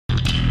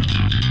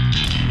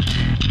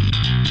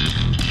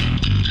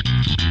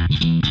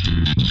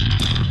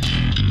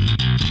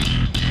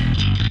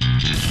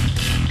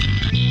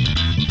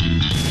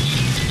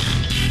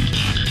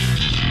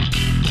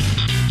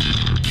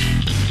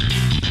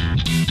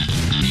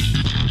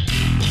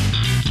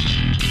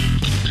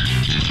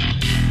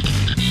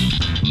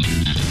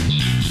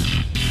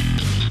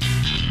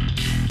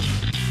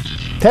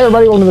Hey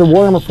everybody, welcome to the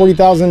Warhammer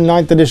 40,000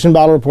 9th edition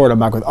battle report. I'm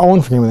back with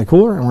Owen from Game of the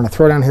Cooler, and we're going to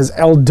throw down his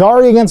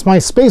Aeldari against my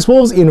Space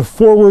Wolves in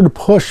Forward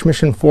Push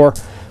Mission 4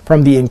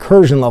 from the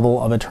Incursion level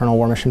of Eternal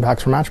War mission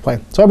packs for match play.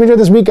 So I hope you enjoyed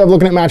this week of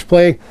looking at match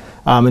play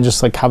and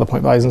just like how the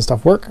point values and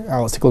stuff work.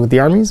 Let's take a look at the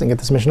armies and get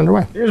this mission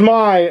underway. Here's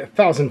my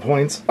 1,000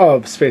 points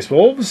of Space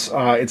Wolves.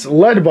 It's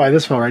led by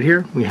this fellow right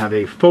here. We have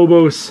a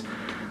Phobos,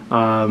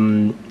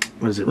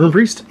 what is it, Rune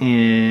Priest,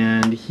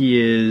 and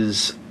he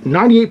is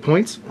 98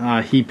 points.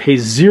 He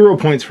pays 0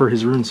 points for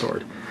his Rune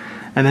Sword.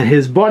 And then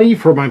his buddy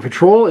for my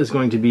patrol is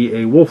going to be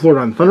a Wolf Lord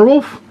on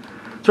Thunderwolf.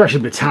 It's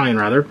actually a battalion,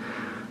 rather.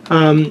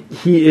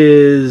 He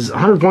is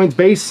 100 points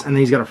base, and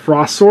then he's got a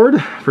Frost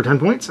Sword for 10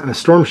 points and a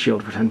Storm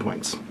Shield for 10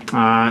 points.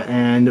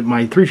 And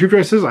my 3 troop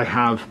choices, I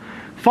have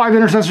 5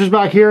 Intercessors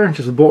back here,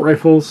 just with bolt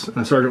rifles, and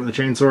a Sergeant with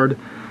a Chainsword.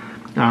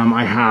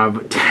 I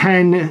have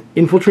 10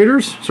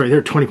 Infiltrators. Sorry,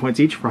 they're 20 points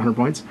each for 100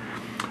 points.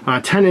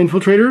 10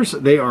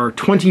 Infiltrators, they are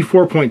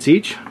 24 points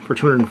each for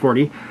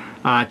 240.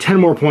 10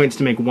 more points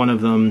to make one of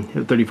them,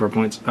 34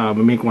 points,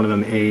 we make one of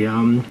them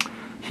a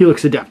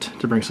Helix Adept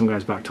to bring some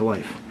guys back to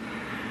life.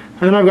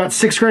 And then I've got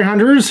 6 Grey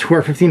Hunters who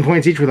are 15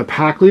 points each with a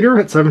Pack Leader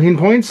at 17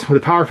 points,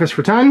 with a Power Fist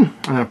for 10,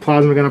 and a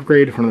Plasma Gun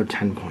upgrade for another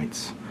 10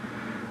 points.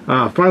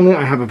 Finally,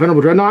 I have a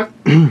Venerable Dreadnought.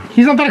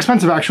 He's not that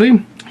expensive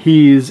actually.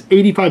 He's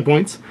 85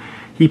 points.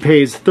 He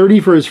pays 30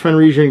 for his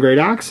Fenrisian Great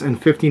Axe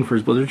and 15 for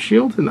his Blizzard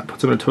Shield, and that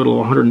puts him at a total of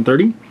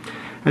 130.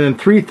 And then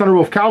 3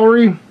 Thunderwolf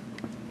Cavalry.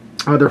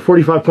 They're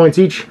 45 points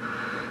each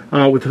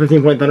with a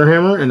 15-point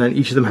Thunderhammer, and then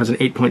each of them has an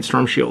 8-point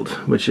Storm Shield,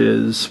 which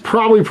is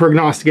probably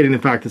prognosticating the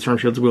fact that Storm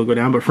Shields will go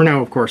down. But for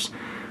now, of course,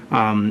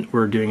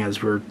 we're doing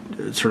as we're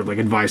sort of like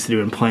advised to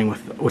do and playing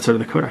with what's out of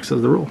the Codex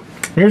as the rule.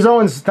 Here's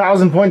Owen's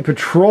 1,000-point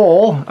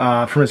patrol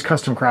from his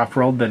custom craft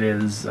world that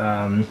is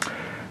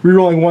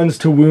rerolling 1s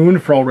to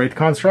wound for all Wraith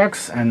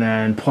constructs, and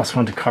then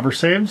 +1 to cover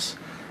saves.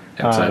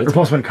 Or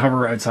 +1 to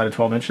cover outside of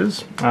 12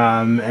 inches.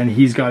 And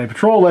he's got a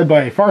patrol led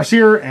by a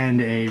Farseer and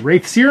a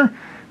Wraithseer,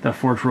 the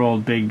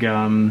 4-year-old big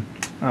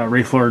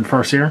Wraith Lord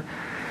Farseer.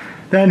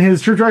 Then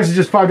his troop choice is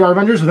just 5 Dark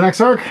Avengers with an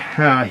Exarch.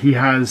 He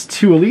has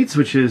 2 elites,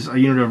 which is a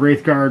unit of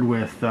Wraith Guard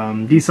with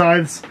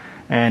D-Scythes,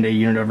 and a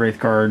unit of Wraith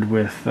Guard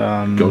with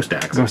Ghost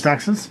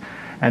Axes.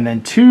 And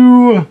then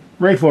 2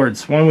 Wraith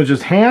Lords, one with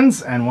just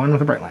hands and one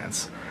with a Bright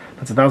Lance.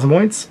 That's 1,000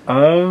 points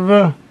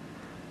of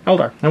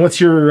Eldar. And what's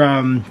your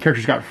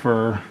character's got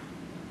for...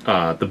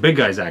 the big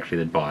guy's actually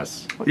the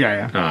boss.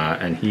 Yeah.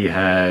 And he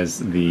has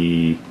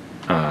the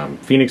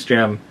Phoenix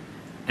Gem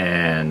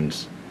and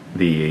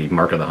the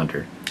Mark of the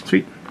Hunter.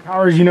 Sweet.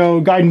 Powers, you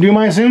know, Guide and Doom,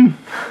 I assume?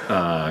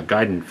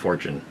 Guide and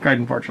Fortune. Guide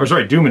and Fortune. Or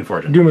sorry, Doom and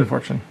Fortune. Doom and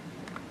Fortune.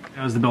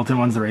 Those are the built-in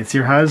ones the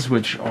Wraithseer has,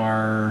 which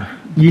are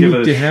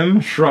unique to him.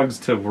 Shrugs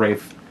to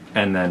Wraith,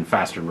 and then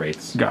faster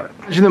Wraiths. Got it.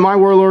 Mention that my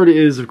Warlord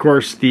is, of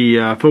course, the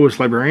Phobos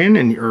Librarian,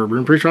 or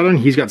Rune Priest rather, and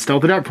he's got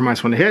Stealth Adept for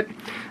 -1 to hit.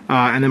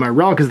 And then my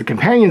Relic is the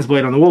Companion's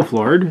Blade on the Wolf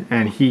Lord,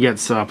 and he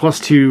gets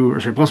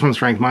 +1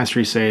 Strength,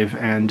 -3 save,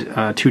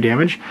 and 2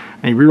 damage.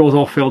 And he rerolls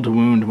all failed to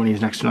wound when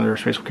he's next to another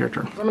Spacewell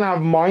character. So I'm gonna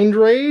have Mind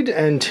Raid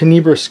and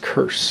Tenebrous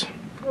Curse.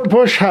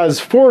 Push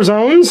has 4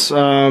 zones,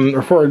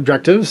 or 4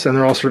 objectives, and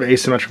they're all sort of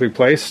asymmetrically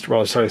placed.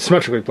 Well, sorry,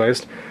 symmetrically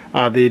placed.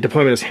 The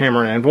deployment is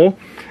Hammer and Anvil.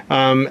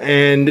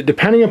 And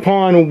depending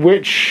upon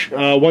which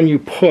one you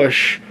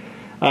push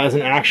as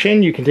an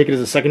action, you can take it as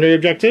a secondary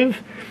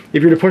objective.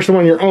 If you're to push the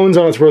one in your own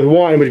zone, it's worth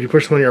 1, but if you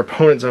push the one in your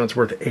opponent's zone, it's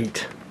worth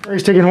 8.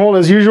 He's taking hold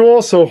as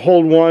usual, so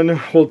hold 1,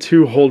 hold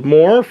 2, hold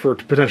more for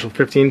potential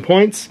 15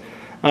 points.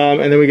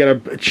 And then we gotta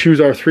choose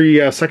our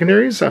 3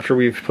 secondaries after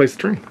we've placed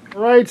the terrain.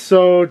 Alright,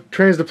 so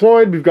train's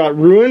deployed. We've got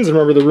ruins, and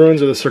remember the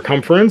ruins are the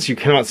circumference. You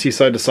cannot see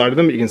side to side of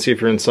them, but you can see if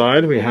you're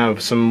inside. We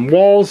have some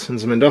walls and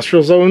some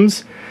industrial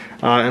zones,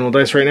 and we'll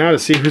dice right now to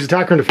see who's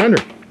attacker and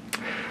defender.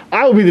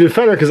 I will be the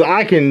defender because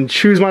I can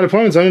choose my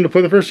deployments. I'm going to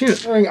deploy the first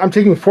unit. I'm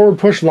taking Forward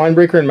Push, Line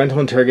Breaker, and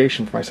Mental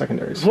Interrogation for my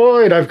secondaries.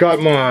 Deployed, I've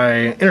got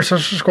my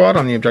Intercessor Squad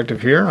on the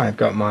objective here. I've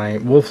got my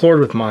Wolf Lord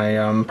with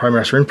my Prime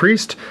Master Rune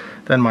Priest,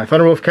 then my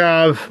Thunderwolf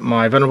Cav,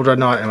 my Venerable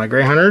Dreadnought, and my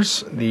Grey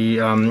Hunters. The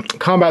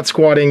Combat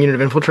Squadding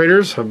unit of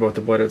Infiltrators have both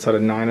deployed outside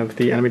of 9 of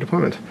the enemy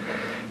deployment.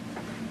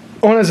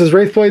 Owen has his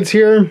Wraith Blades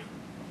here,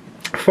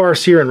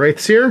 Farseer and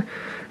Wraithseer.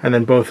 And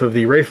then both of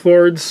the Wraith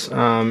Lords,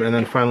 and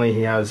then finally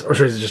he has, or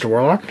sorry, is it just a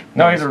Warlock?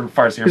 No, he's a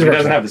Farseer, but he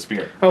doesn't have the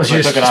spear. Oh, so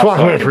you just swap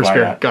him for a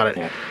spear. That. Got it.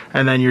 Yeah.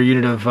 And then your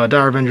unit of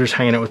Dire Avengers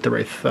hanging out with the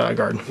Wraith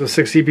Guard. So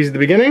 6 CPs at the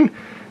beginning,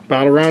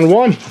 battle round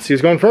 1. Let's see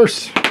who's going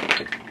first.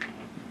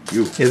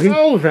 You.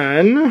 Well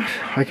then,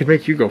 I could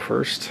make you go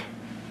first.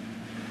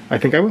 I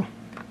think I will.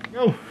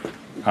 Go.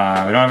 We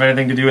don't have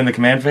anything to do in the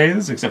command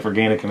phase, except for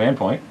gain a command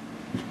point.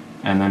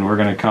 And then we're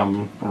gonna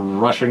come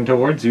rushing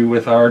towards you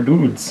with our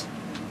dudes.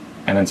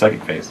 And then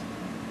psychic phase.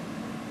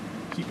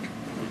 Keep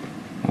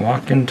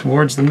walking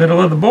towards the middle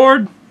of the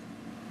board.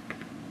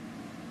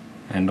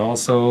 And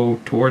also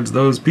towards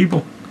those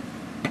people.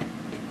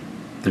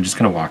 They're just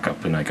gonna walk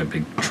up in like a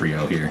big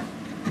trio here.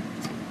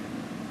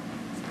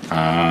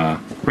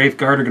 Wraith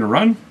Guard are gonna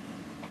run.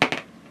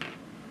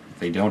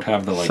 They don't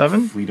have the like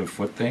 7? fleet of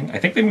foot thing. I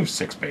think they move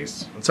 6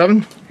 base.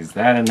 7? Is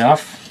that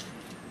enough?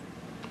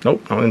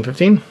 Nope, not in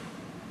 15.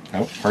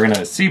 Nope. We're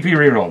gonna CP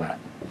reroll that.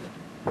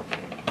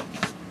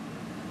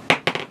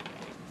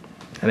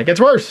 And it gets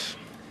worse.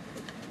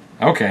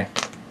 Okay.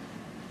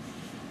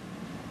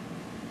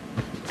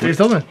 Stay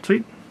still then.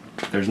 Sweet.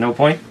 There's no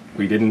point.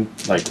 We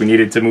didn't like. We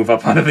needed to move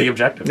up onto the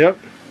objective. Yep.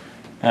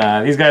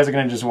 These guys are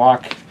gonna just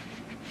walk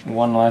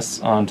one less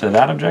onto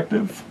that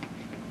objective.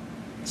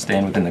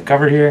 Staying within the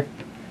cover here,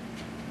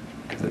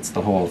 because it's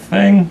the whole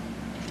thing.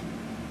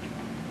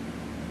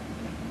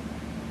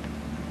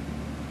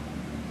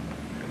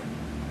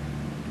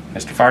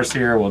 Mr.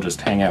 Farseer will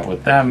just hang out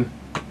with them.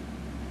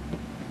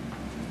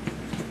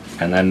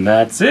 And then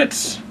that's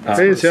it.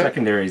 No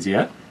secondaries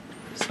yet.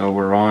 So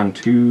we're on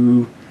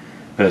to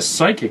the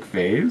psychic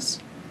phase.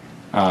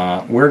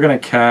 We're going to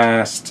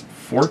cast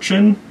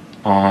Fortune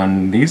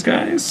on these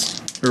guys.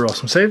 Reroll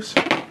some saves.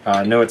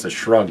 No, it's a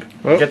shrug.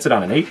 Oh. Gets it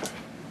on an 8.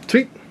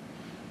 Sweet.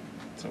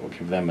 So we'll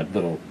give them a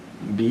little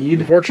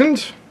bead.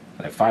 Fortunes.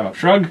 A 5-up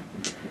shrug.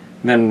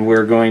 Then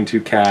we're going to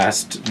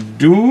cast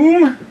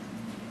Doom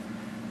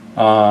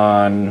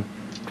on...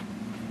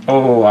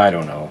 Oh, I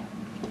don't know.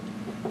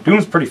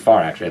 Doom's pretty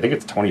far, actually. I think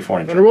it's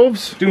 24 inches.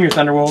 Thunderwolves. Doom your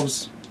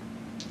Thunderwolves.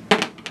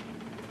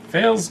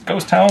 Fails.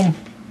 Ghost Helm.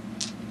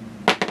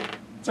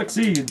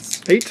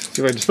 Succeeds. 8.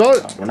 See if I dispel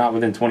it. We're not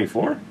within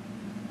 24.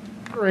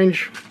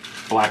 Range.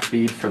 Black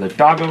Speed for the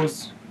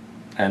doggos.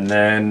 And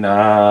then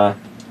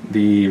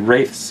the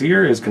Wraith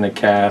Seer is going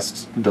to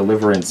cast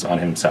Deliverance on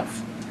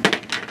himself.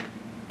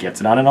 Gets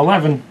it on an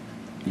 11.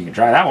 You can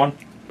try that one.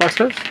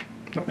 Boxcars?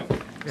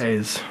 Nope.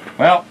 A's.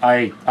 Well,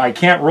 I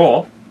can't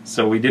roll,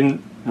 so we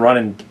didn't run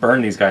and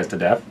burn these guys to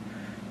death.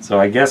 So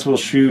I guess we'll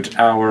shoot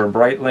our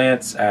Bright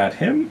Lance at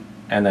him,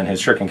 and then his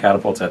Shuriken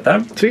Catapults at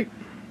them. Sweet.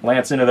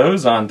 Lance into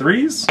those on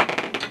 3s.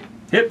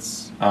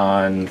 Hits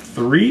on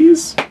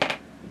 3s.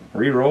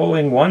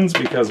 Re-rolling 1s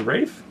because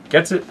Wraith.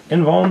 Gets it,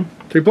 invuln.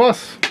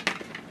 3+.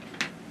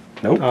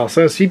 Nope. I'll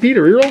send a CP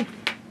to reroll.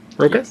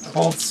 Okay. Yes,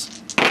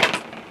 pulse.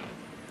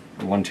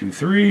 1, 2,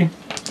 3.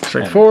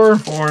 Straight 4.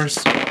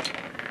 4s.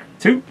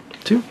 2.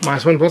 2.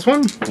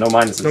 -1/+1. No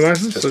minuses. No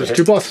minuses, so just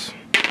 2+.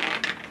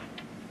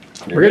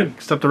 You're We're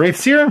good. Step the Wraith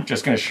Seer.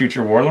 Just going to shoot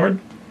your Warlord.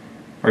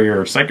 Or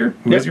your Psyker.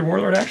 Who is your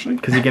Warlord, actually?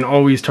 Because he can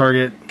always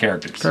target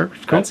characters. Cool.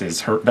 That's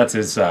his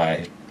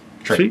trick.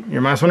 Sweet.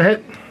 Your -1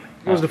 hit.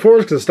 Goes to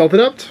 4s because it's stealthed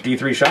up.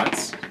 D3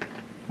 shots.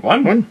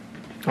 1. 1.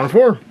 On a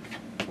 4.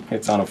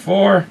 Hits on a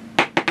 4.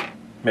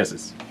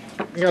 Misses.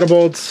 You got a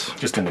bolts.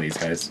 Just into these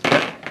guys.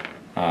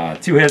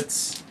 2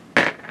 hits.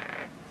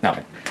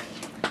 Nothing.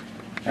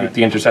 And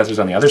the Intercessors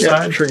on the other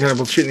side. Sure, kind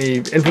of shooting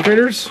the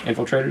Infiltrators.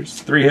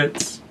 Infiltrators. 3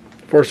 hits.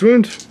 Force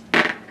wound.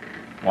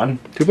 1.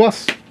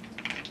 2+.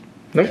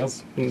 Nope.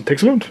 Fails.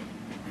 Takes a wound.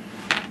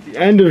 The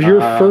end of your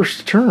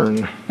first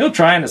turn. He'll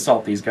try and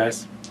assault these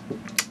guys.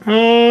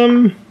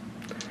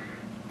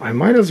 I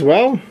might as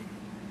well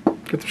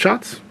get some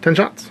shots. 10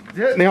 shots.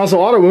 Yeah, and they also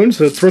auto wound,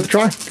 so it's worth a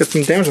try. Get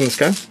some damage on this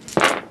guy.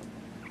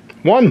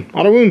 1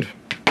 auto wound.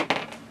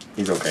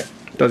 He's okay.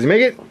 Does he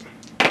make it?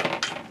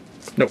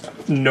 Nope.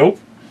 Nope.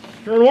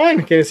 Turn 1.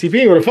 Gain a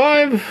CP. Go to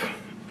 5.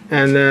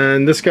 And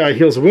then this guy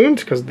heals a wound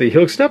because of the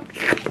healing step.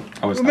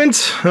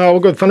 Movement. We'll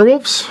go with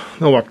Thunderwolves.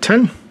 They'll walk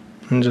 10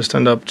 and just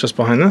end up just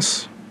behind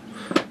this.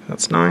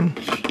 That's 9.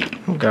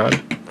 Oh god.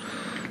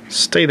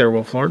 Stay there,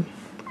 Wolf Lord.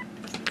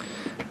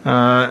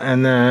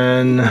 And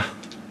then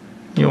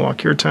you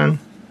walk your 10.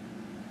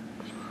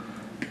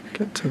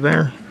 Get to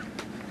there.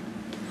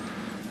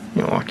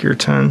 You walk your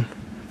 10.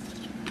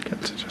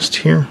 Get to just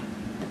here.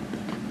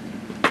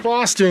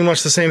 Boss doing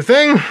much the same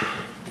thing.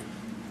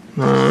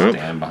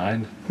 Stand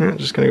behind. Yeah,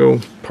 just gonna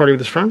go party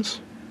with his friends.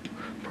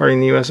 Party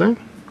in the USA.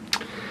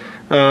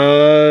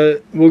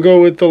 We'll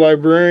go with the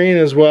Librarian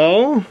as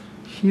well.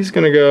 He's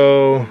gonna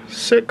go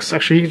 6.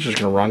 Actually, he's just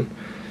gonna run.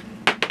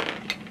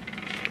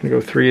 Gonna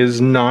go 3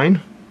 is 9.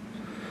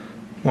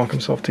 Walk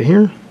himself to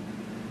here.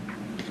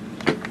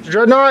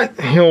 Dreadnought,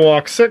 he'll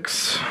walk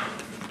 6.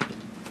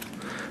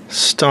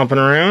 Stomping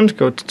around,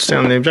 go stay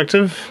on the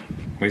objective.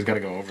 Well, he's got to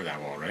go over that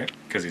wall, right?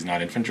 Because he's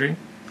not infantry.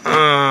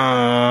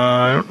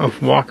 I don't know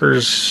if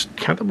walkers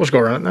can't. We'll just go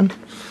around it then.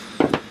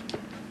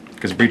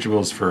 Because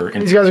breachables for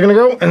infantry. These guys are gonna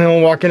go, and then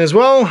we'll walk in as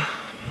well.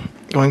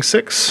 Going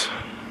 6.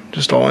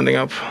 Just all ending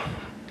up.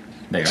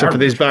 Except for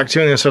these back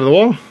 2 on the other side of the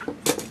wall.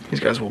 These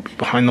guys will be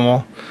behind the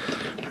wall.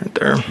 Right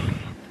there.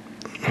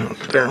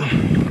 Right there.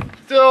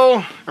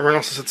 Still. Everyone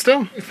else will sit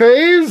still.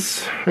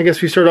 Phase. I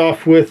guess we start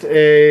off with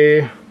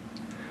a...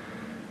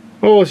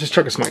 Oh, let's just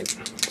chuck a smite.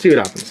 See what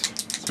happens.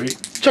 Sweet.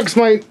 Chuck a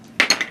smite.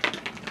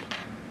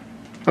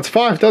 That's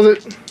 5, does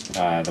it?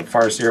 The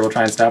Farseer will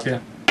try and stop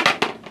you.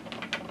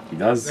 He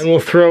does. And we'll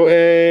throw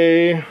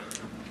a...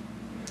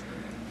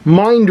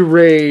 Mind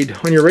Raid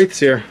on your Wraith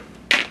Seer.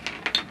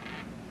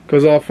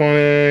 Goes off on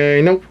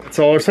a... Nope. It's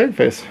all our side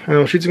phase. And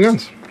we'll shoot some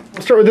guns.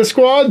 We'll start with this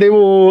squad. They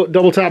will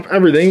double tap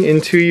everything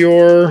into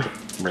your...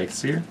 Wraith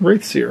Seer.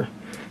 Wraith Seer.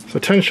 So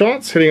 10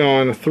 shots, hitting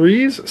on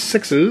 3s,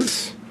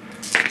 6s.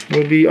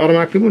 Will be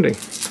automatically wounding.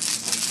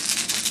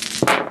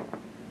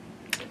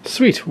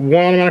 Sweet. 1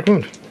 automatic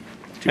wound.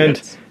 And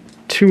hits.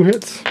 2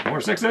 hits. More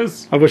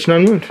 6s. Of which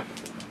none wound.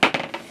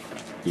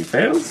 He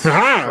fails.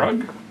 Aha!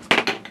 Shrug.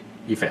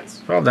 He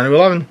fails. Well, down to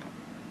 11.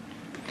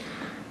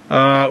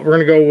 We're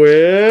gonna go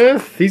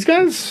with these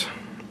guys.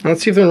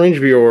 Let's see if they're in range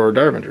of your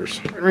Dire Avengers.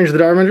 In range of the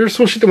Dire Avengers,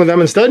 so we'll shoot them with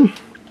them instead.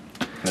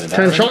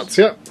 10 shots,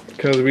 yep,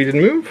 because we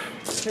didn't move.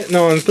 Hitting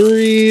on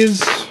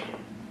 3s,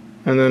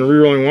 and then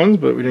re-rolling 1s,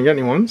 but we didn't get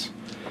any 1s.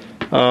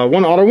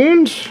 1 auto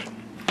wound,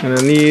 and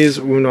then these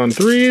wound on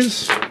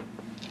 3s.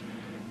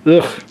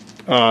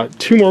 Ugh.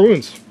 2 more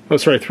wounds. Oh,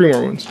 sorry, 3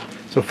 more wounds.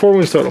 So 4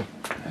 wounds total.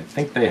 I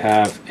think they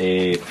have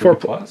a 4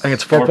 plus. I think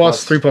it's 4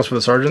 plus, 3 plus for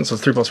the sergeant, so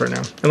it's 3 plus right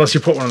now. Unless you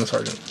put 1 on the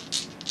sergeant.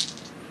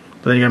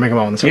 But then you gotta make them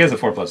all on the sergeant. He has a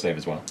 4 plus save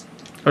as well.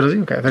 Oh, does he?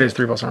 Okay, I thought he has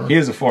 3 plus armor. He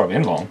has a 4 of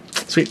invuln.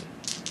 Sweet.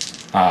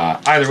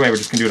 Either way, we're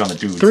just gonna do it on the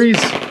dudes.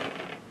 3s.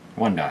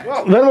 1 die.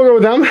 Well, then we'll go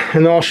with them,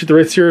 and they'll shoot the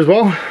Wraithseer as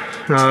well.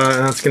 And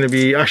that's going to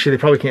be... Actually, they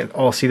probably can't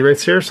all see the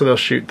Wraithseer, so they'll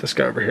shoot this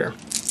guy over here.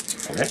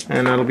 Okay.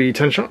 And that'll be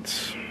 10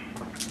 shots.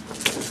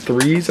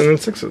 3s and then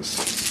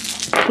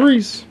 6s.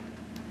 3s.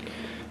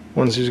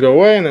 1s just go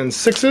away, and then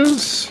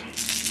 6s.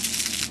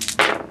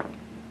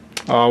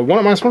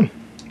 1 at -1.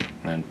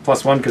 And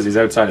 +1 because he's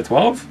outside of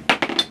 12.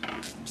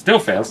 Still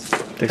fails.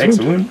 Takes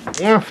a wound.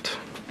 Left.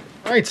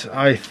 Right,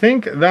 I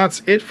think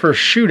that's it for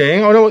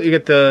shooting. Oh no, you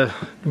get the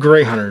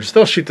Grey Hunters.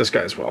 They'll shoot this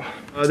guy as well.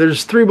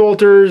 There's 3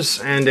 bolters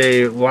and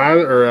a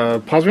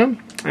plasma gun,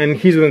 and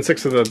he's within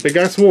 6 of the big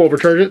guy, so we'll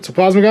overcharge it. So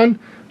plasma gun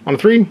on a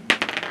 3,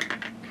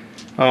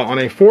 on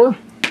a 4.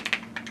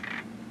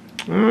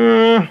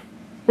 We'll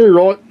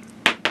reroll it.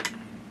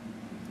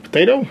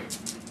 Potato.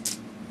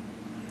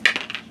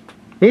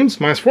 Wounds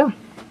 -4.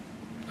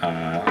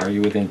 Are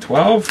you within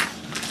 12?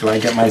 Do I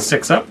get my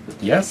 6 up?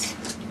 Yes.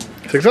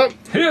 6 up.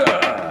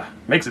 Yeah.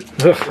 Makes it.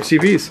 Ugh,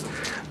 CVs.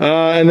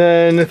 And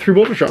then 3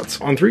 bolter shots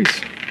on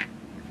 3s.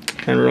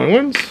 And rolling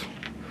 1s.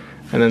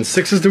 And then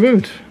 6s to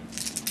wound.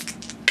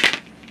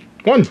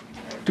 1.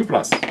 2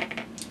 plus.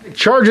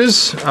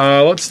 Charges.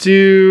 Let's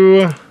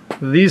do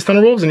these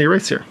Thunderwolves and your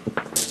Wraithseer.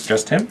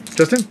 Just him?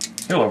 Just him.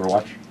 He'll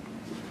overwatch.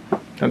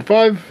 10 to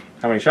 5.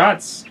 How many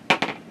shots?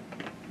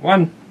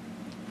 1.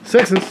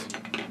 6s.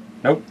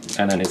 Nope.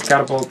 And then his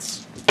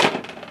catapults.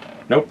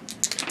 Nope.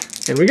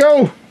 In we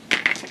go.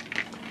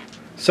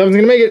 7's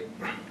gonna make it.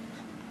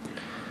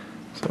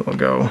 So we'll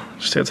go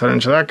just outside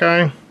into that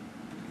guy.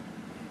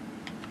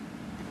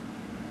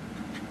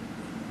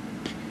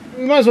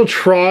 We might as well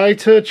try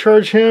to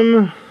charge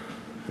him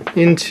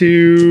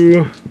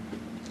into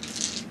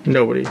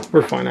nobody.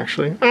 We're fine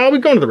actually. We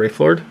go into the Wraith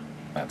Lord.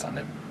 That's on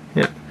him.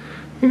 Yeah.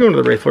 We go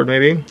into the Wraith Lord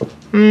maybe.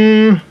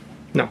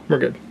 No, we're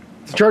good.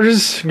 So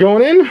charges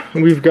going in.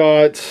 We've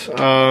got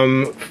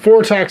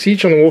 4 attacks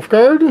each on the Wolf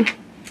Guard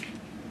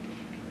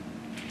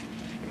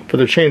for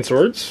their chain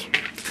swords.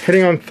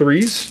 Hitting on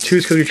 3s,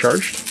 2s because we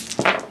charged.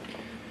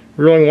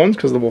 Rerolling 1s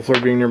because of the Wolf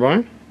Lord being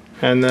nearby.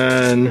 And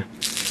then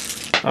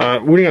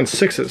wounding on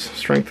 6s,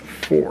 strength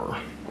 4.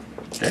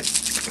 Okay.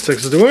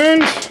 6s to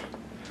wound.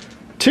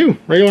 2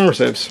 regular armor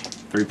saves.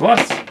 3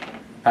 plus.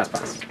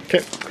 Pass.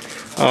 Okay.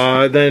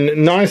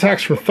 Then 9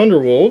 attacks from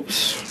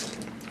Thunderwolves.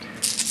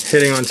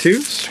 Hitting on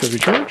 2s because we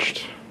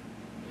charged.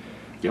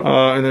 Yep.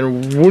 And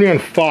then wounding on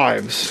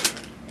 5s.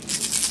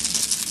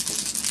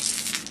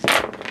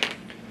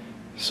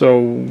 So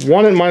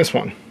 1 and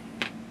 -1.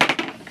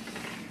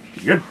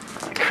 Good.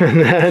 And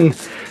then,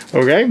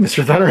 okay,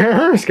 Mr.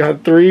 Thunderhammer's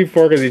got 3,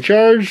 4 because he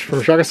charged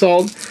from Shock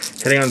Assault.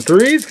 Hitting on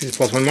 3s because he's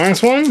 +1,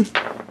 -1.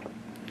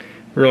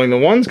 Rolling the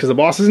 1s because the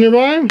boss is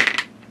nearby.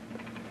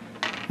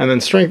 And then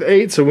strength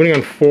 8, so winning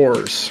on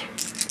 4s.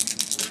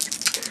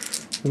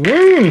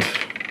 Wound!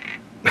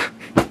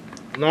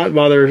 Not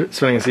bother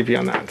spending a CP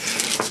on that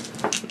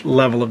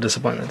level of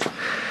disappointment.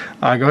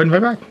 Go ahead and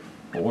fight back.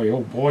 Boy,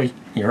 oh boy.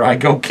 Here I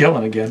go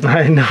killing again.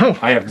 I know.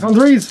 I have on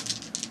 3s.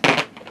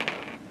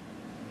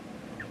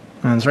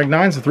 And strength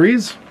 9, so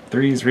 3s.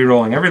 3s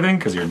rerolling everything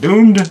because you're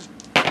doomed.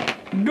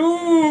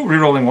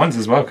 Rerolling 1s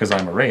as well because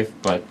I'm a Wraith,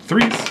 but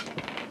 3s.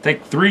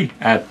 Take 3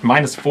 at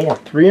 -4.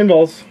 3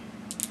 invuls.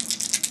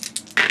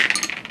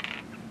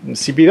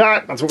 CP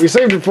that. That's what we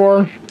saved it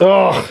for.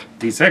 Ugh.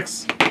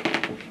 D6.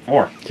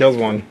 4. Kills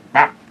 1.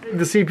 Ah.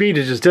 The CP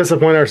to just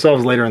disappoint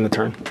ourselves later in the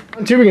turn.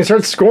 On 2, we can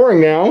start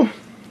scoring now.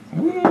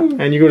 Woo.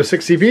 And you go to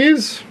 6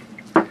 CPs.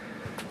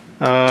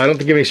 I don't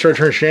think you have any short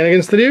turn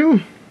shenanigans to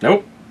do.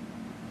 Nope.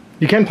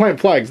 You can plant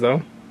flags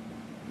though.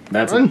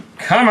 That's it.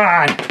 Come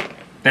on.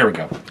 There we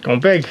go. Going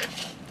big.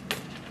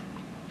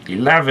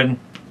 11.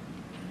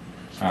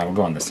 We'll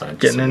go on this side.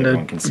 Getting so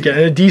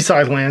into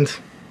D-side land.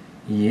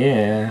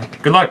 Yeah.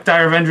 Good luck,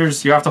 Dire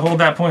Avengers. You have to hold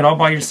that point all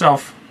by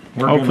yourself.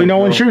 Hopefully no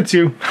one shoots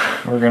you.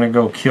 We're gonna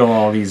go kill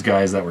all these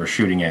guys that were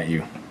shooting at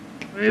you.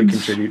 To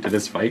contribute to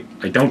this fight?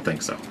 I don't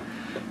think so.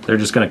 They're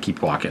just gonna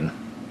keep walking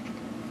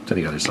to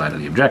the other side of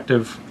the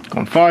objective.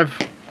 Going 5.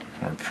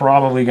 We're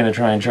probably gonna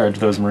try and charge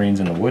those Marines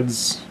in the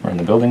woods or in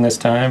the building this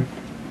time.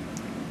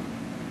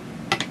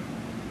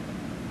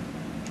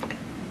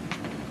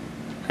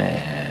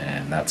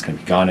 And that's gonna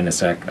be gone in a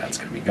sec. That's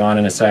gonna be gone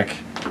in a sec.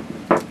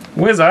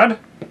 Wizard!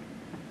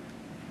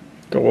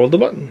 Go hold the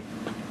button.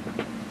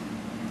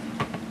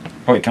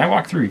 Oh, wait, can I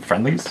walk through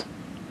friendlies?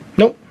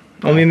 Nope.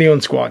 Only in the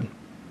own squad.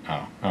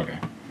 Oh, okay.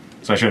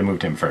 So I should have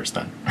moved him first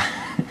then.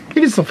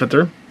 He can still fit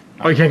through.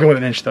 Oh, you can't go with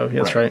an inch though.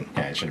 Yeah, that's right.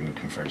 Yeah, I should have moved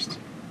him first.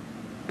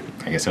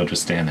 I guess he'll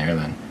just stand there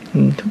then.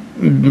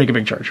 Make a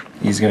big charge.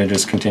 He's going to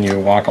just continue to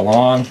walk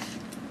along.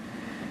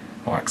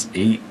 Walks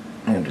 8.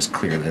 I'm going to just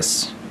clear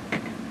this.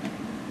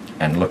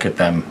 And look at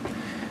them.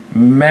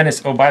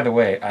 Menace. Oh, by the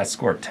way, I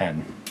scored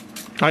 10.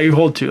 Oh, you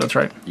hold 2, that's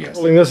right. Yes.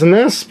 Holding this and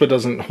this, but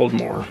doesn't hold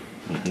more.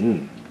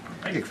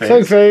 Psychic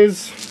Psychic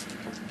phase.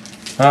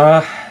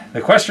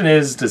 The question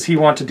is, does he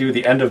want to do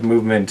the end of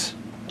movement,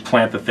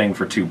 plant the thing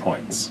for 2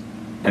 points?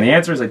 And the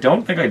answer is, I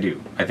don't think I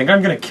do. I think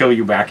I'm going to kill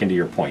you back into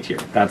your point here.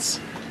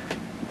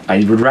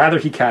 I would rather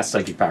he cast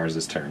Psychic Powers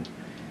this turn.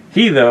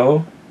 He,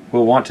 though,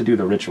 will want to do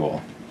the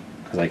ritual,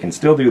 because I can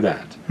still do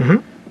that. Mm-hmm.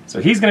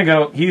 So he's going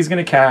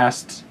to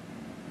cast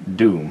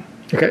Doom.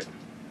 Okay.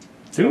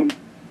 Doom?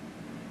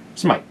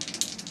 Smite.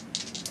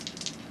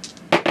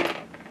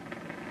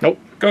 Nope.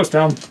 Ghost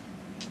Helm.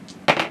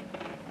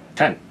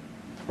 10.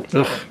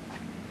 Ugh.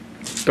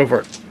 Go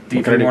for it.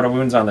 D3 mortal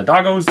wounds on the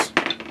doggos.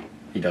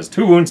 He does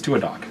 2 wounds to a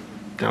dog.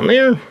 Down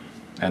there.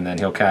 And then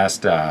he'll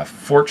cast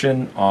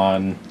Fortune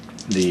on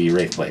the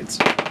Wraith Blades,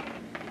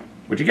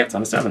 which he gets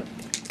on a 7.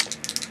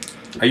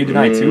 Are you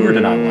denied 2 or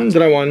denied 1?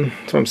 Deny 1,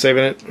 so I'm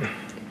saving it.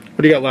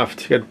 What do you got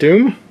left? You got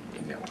Doom?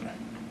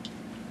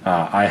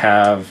 I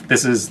have...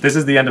 This is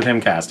the end of him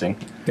casting.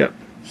 Yep.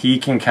 He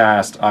can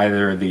cast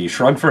either the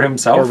Shrug for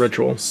himself... Or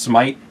Ritual.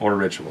 Smite or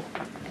Ritual.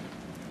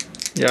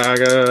 Yeah, I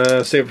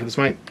gotta save it for the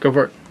Smite. Go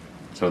for it.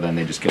 So then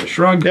they just get a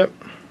Shrug. Yep.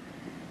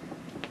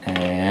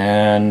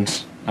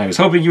 And I was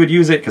hoping you would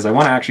use it because I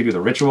want to actually do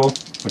the Ritual,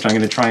 which I'm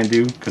going to try and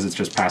do because it's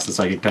just past the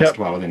Psychic test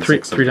while within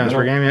 6 of 3 times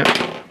per game,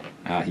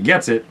 yeah. He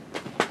gets it.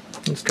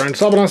 Let's try and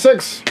stop it on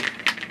 6.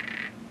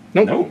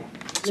 Nope. No.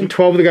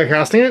 12 with the guy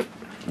casting it?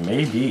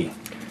 Maybe.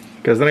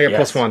 Because then I get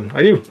 +1.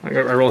 I do.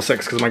 I roll a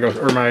 6 because my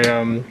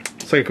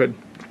Psychic Hood.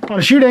 On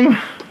shooting.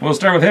 We'll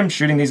start with him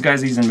shooting these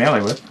guys he's in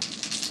melee with.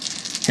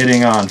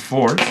 Hitting on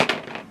 4s.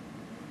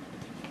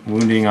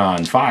 Wounding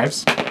on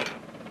 5s.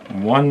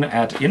 1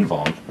 at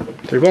invuln.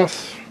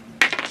 3+.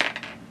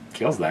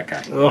 Kills that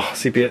guy. Ugh,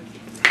 CP it.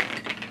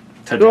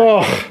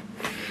 Oh.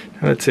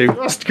 Let's see.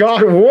 Just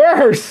got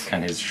worse.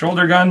 And his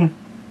shoulder gun.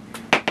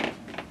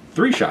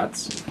 3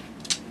 shots.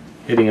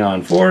 Hitting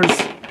on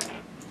 4s.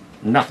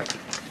 Nothing.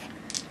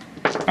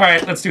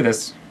 Alright, let's do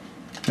this.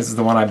 This is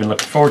the one I've been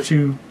looking forward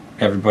to.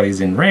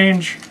 Everybody's in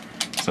range.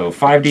 So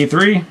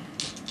 5d3.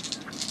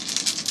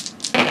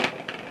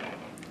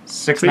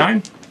 6,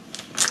 9. 2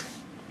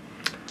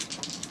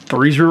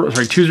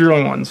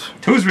 rerolling ones.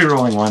 2's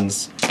rerolling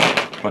ones.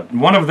 But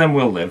one of them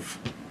will live.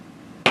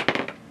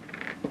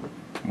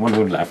 1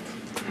 wound left.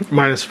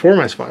 -4,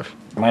 -5.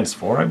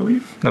 -4, I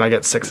believe. Then I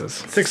get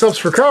 6s. 6 ups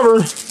for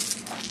cover.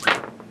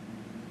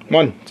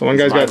 1. So one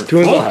guy's got 2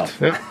 wounds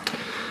left. Yeah.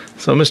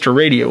 So Mr.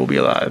 Radio will be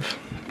alive.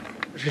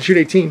 I should shoot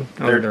 18.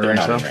 They're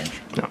not in range.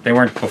 No. They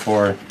weren't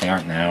before. They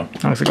aren't now.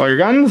 Looks like all your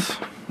guns.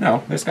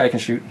 No, this guy can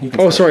shoot. He can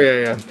oh,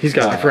 sorry, yeah. He's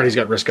got. I forgot he's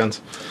got wrist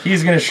guns.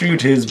 He's gonna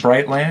shoot his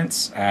Bright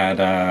Lance at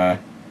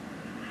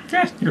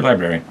your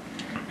library,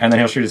 and then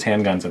he'll shoot his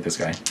handguns at this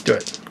guy. Do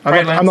it.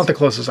 I'm not the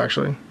closest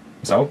actually.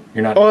 So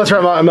you're not. Oh, that's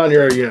right. I'm not in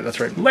your unit. That's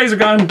right. Laser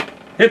gun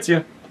hits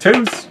you.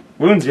 2s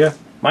wounds you.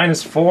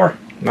 -4.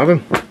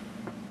 Nothing.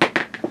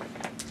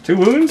 2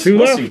 wounds. 2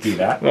 we'll left. CP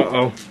that.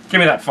 Uh-oh. Give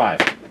me that 5.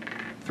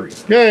 3.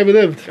 Yeah, we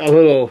lived. A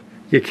little.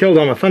 You killed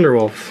on a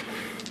Thunderwolf.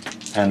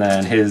 And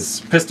then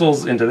his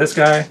pistols into this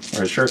guy,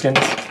 or his shurikens.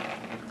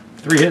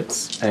 3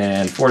 hits,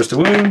 and 4s to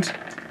wound.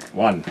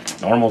 1.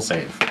 Normal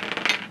save.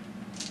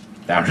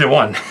 Down to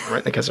 1. Right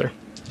in the kisser.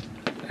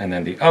 And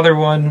then the other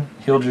one,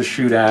 he'll just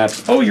shoot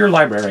at, oh, your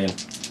librarian.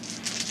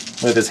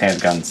 With his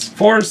handguns.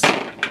 4s.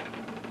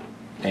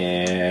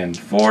 And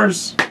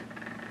 4s.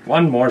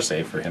 1 more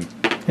save for him.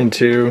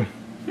 Into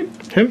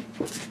him?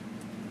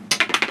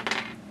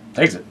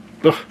 Takes it.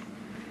 Ugh.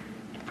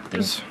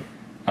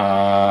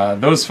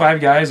 Those 5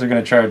 guys are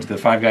going to charge the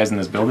 5 guys in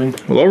this building.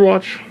 Well,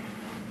 Overwatch.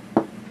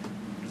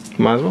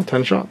 Might as well.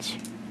 10 shots.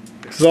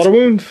 This is auto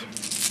wound.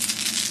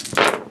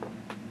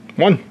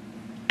 1.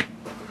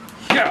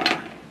 Yeah.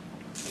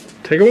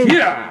 Take a wound.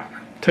 Yeah.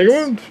 Take a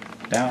wound.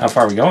 Down. How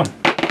far are we going?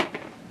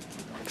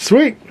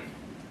 Sweet.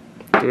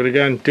 Do it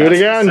again. Do it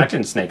again. The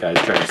second Snake Eyes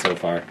charge so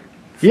far.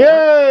 4.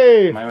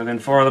 Yay! Am I within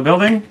 4 of the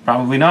building?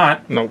 Probably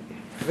not. Nope.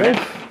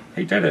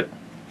 He did it.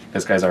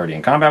 This guy's already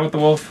in combat with the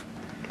wolf.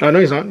 No,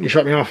 he's not. You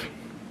shot me off.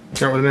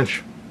 You're not with an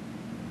inch.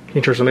 Can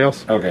you charge somebody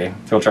else? Okay,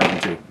 he'll charge him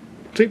 2.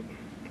 See?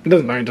 It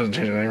doesn't matter. It doesn't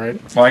change anything,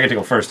 right? Well, I get to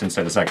go first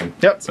instead of second.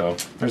 Yep. So,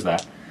 there's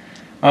that.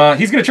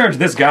 He's going to charge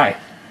this guy.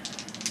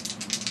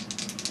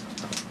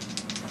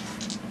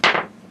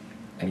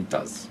 And he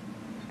does.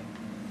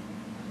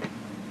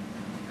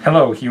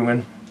 Hello,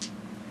 human.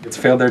 It's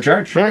failed their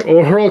charge. Right,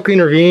 we'll heroically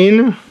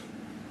intervene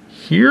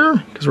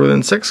here, because we're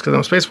within 6, because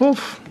I'm Space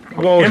Wolf.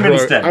 I won't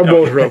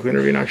heroically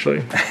intervene,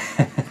 actually.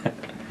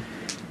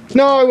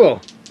 No, I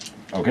will.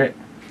 Okay.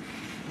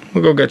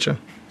 We'll go get you.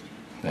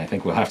 I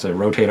think we'll have to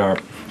rotate our...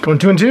 Going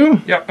 2 and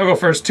 2? Yep, I'll go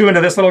first 2 into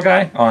this little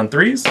guy on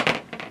 3s.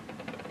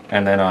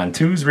 And then on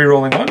 2s,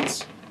 re-rolling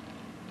 1s.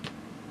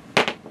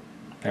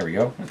 There we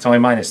go. It's only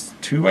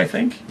 -2, I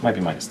think. Might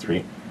be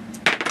 -3.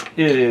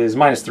 It is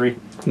 -3.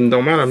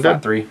 Don't matter, I'm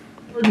dead. 3.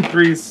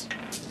 3s.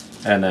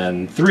 And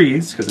then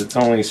 3s, because it's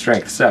only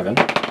strength 7.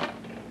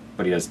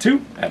 But he has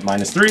 2 at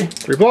 -3.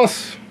 3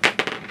 plus.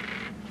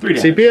 3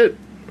 damage. CP it.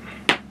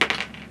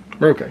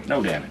 Okay.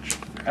 No damage.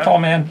 Tall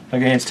man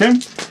against him.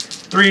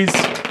 3s.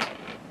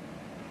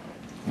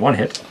 1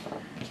 hit.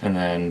 And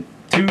then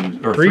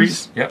 2s or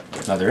 3s. Yep.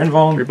 Another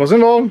invuln. 3 plus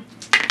invuln.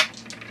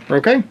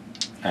 Okay.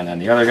 And then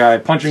the other guy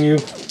punching you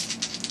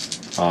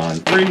on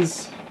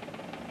 3s.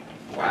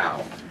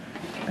 Wow.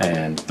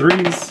 And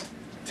 3s.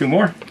 2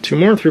 more. 2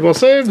 more. 3 plus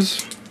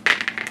saves.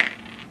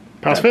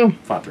 Pass fail.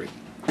 Fought 3.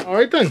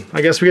 Alright then.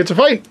 I guess we get to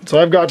fight. So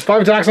I've got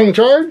 5 attacks on the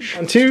charge.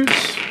 On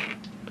 2s.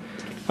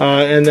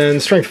 And then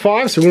strength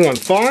 5. So we want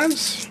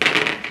 5s.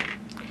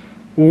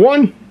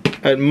 1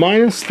 at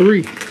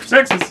 -3.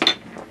 6s.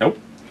 Nope.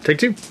 Take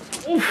 2.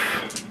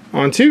 Oof.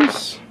 On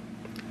 2s.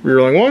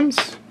 Rerolling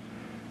 1s.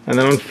 And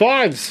then on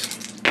 5s.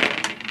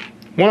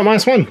 1 at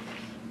 -1.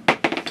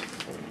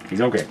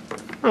 He's okay.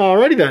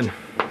 Alrighty then.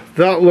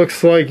 That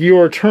looks like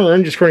your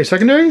turn. Just running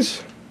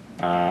secondaries.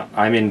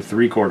 I'm in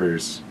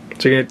 3/4.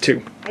 So you get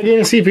 2. I gain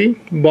a CP.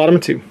 Bottom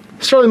of 2.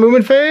 Start the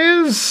movement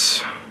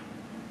phase.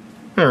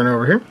 I run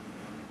over here.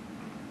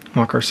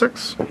 Walk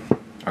R6.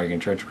 Are you going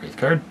to charge with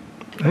card?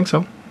 I think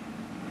so.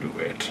 Do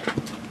it.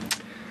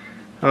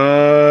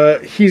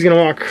 He's gonna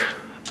walk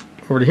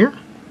over to here.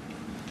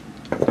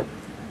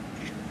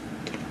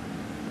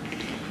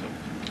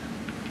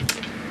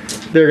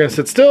 They're gonna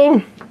sit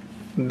still.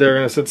 They're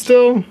gonna sit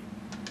still.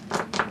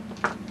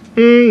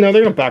 No,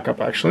 they're gonna back up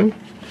actually.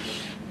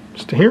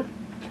 Just to here.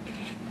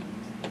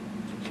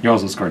 You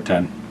also scored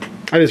 10.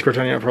 I did score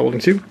 10 out for holding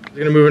 2.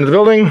 They're gonna move into the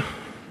building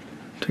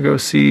to go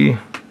see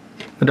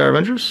the Dire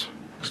Avengers.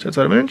 Just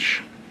outside of an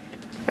inch.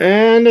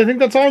 And I think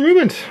that's all our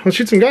movement. Let's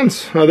shoot some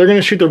guns. They're going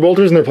to shoot their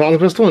bolters and their plasma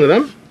pistol into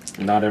them.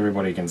 Not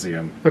everybody can see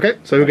him. Okay,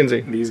 so who can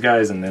see? These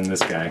guys and then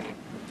this guy.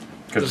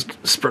 Just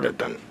spread it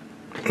then.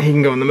 He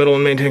can go in the middle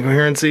and maintain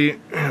coherency.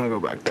 And I'll go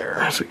back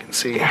there so you can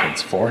see.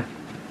 It's 4.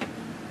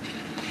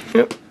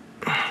 Yep.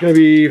 Going to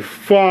be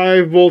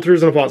 5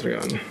 bolters and a plasma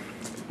gun.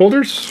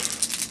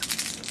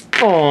 Bolters.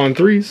 On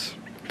 3s.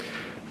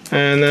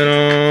 And then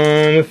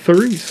on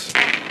 3s.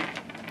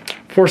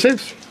 4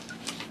 saves.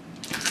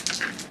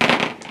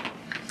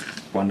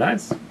 1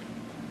 dies.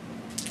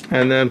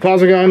 And then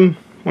plasma gun,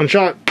 1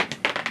 shot.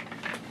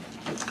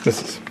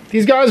 Misses.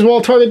 These guys will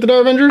all target the Dire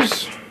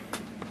Avengers.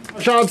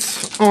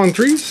 Shots on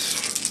 3s.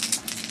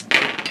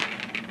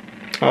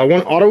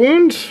 1 auto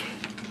wound.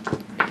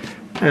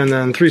 And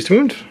then 3s to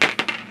wound.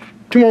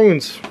 2 more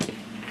wounds.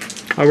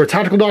 We're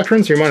tactical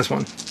doctrine, so you're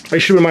 -1. I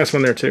should have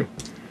 -1 there too,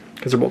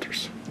 because they're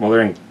bolters. Well,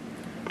 they're in.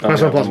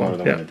 -1, +1. One of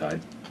them Yeah. would have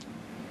died.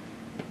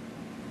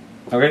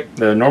 Okay,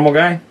 the normal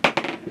guy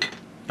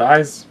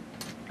dies.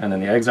 And then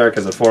the Exarch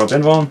has a 4-up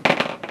invuln.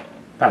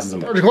 Passes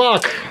him. Charge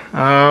clock.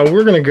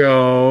 We're gonna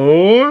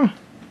go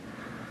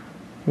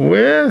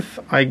with,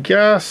 I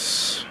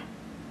guess.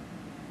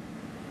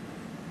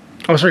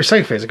 Oh, sorry,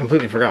 psych phase. I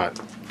completely forgot.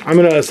 I'm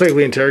gonna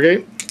psychically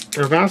interrogate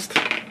real fast.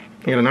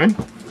 I get a 9.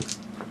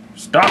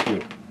 Stop you.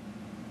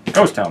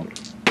 Ghost Town.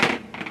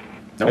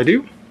 Nope. I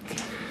do.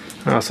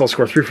 So I'll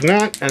score 3 from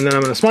that, and then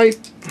I'm gonna smite.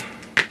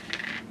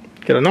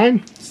 Get a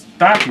 9.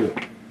 Stop you.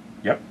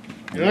 Yep.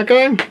 And that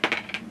guy.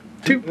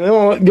 2.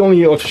 You only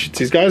get to shoot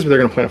these guys, but they're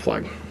gonna plant a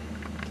flag.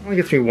 Only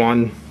gets me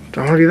 1. Do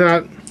I want to do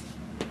that?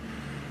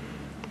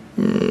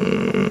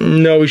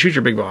 No, we shoot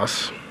your big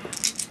boss.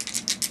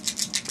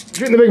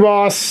 Shooting the big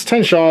boss.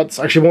 10 shots.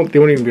 Actually, they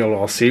won't even be able to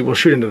all see. We'll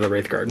shoot into the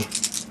Wraith Guard.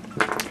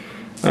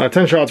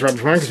 10 shots rapid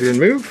fire because we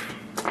didn't move.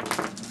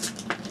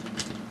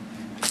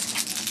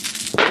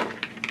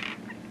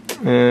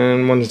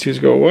 And 1s and 2s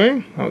go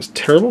away. That was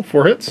terrible.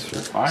 4 hits.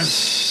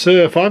 5s.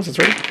 5s, that's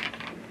right.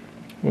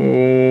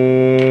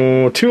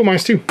 Oh, 2 at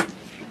 -2.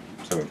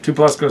 So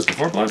 2+ goes to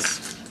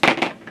 4+.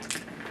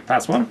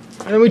 Pass 1.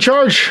 And then we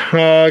charge.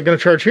 Gonna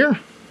charge here.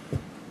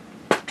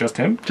 Just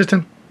him? Just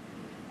him.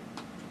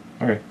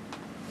 Okay.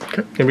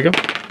 Okay, here we go.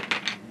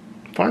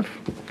 5.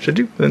 Should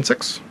do. Then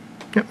 6.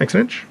 Yeah, makes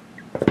an inch.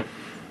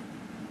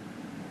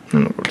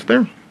 And we'll go to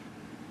there.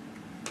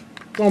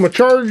 All my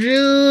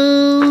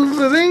charges,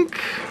 I think.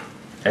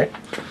 Okay.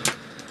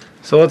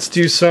 So let's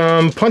do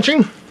some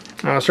punching.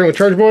 Starting with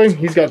Charge Boy.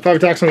 He's got 5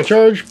 attacks on the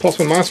charge.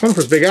 +1, -1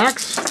 for his big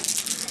axe.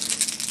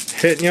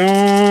 Hitting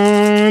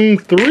on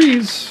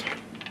 3s.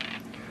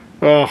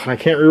 Oh, I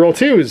can't reroll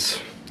 2s.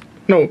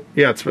 No,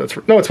 yeah, it's no,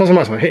 it's +1,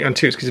 -1. Hit on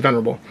 2s because he's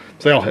vulnerable.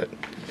 So they all hit.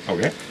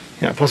 Okay.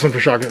 Yeah, +1 for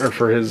shotgun or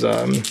for his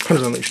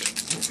Hunters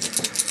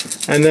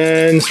Unleashed. And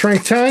then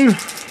strength 10.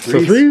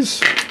 So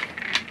 3s.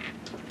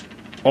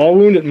 All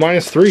wound at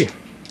 -3.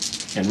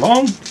 And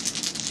long.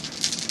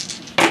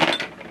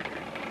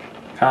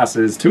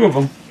 Passes 2 of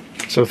them.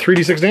 So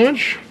 3d6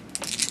 damage.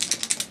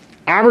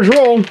 Average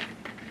roll.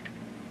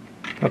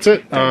 That's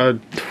it.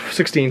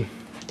 16.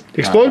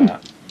 Explode.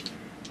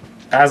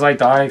 as I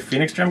die,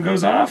 Phoenix Gem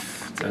goes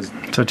off. It says,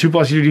 So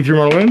 2+ you do D3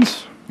 mortal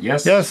wounds.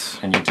 yes. Yes.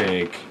 And you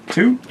take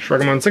 2.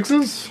 Shrug him on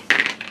 6s.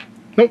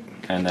 Nope.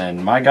 And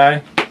then my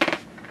guy,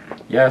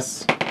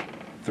 yes,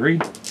 3.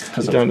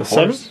 He's down to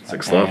 7.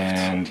 6 left.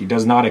 And he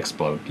does not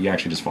explode. He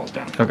actually just falls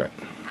down. Okay.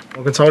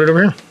 We'll consolidate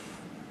over here.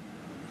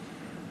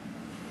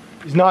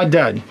 He's not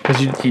dead.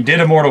 He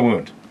did a mortal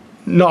wound.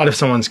 Not if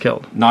someone's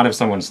killed. Not if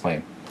someone's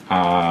slain.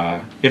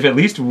 If at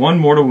least one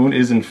mortal wound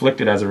is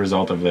inflicted as a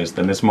result of this,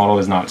 then this model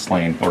is not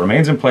slain or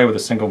remains in play with a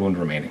single wound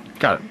remaining.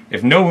 Got it.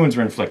 If no wounds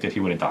were inflicted, he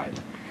would have died.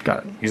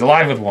 Got it. He's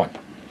alive with 1.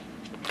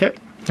 Okay.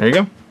 There you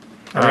go.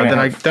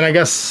 Then I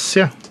guess,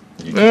 yeah.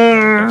 You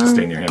have to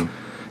stay near him.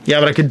 Yeah,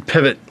 but I could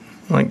pivot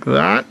like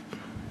that.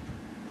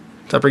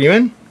 Does that bring you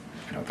in?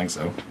 I don't think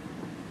so.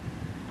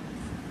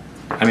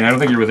 I mean, I don't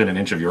think you're within an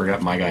inch of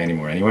my guy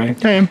anymore anyway.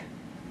 I am.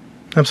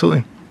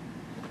 Absolutely.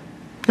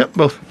 Yep,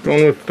 both.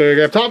 Going with the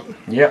guy up top.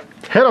 Yep.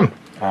 Hit him.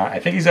 I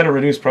think he's at a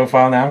reduced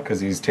profile now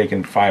because he's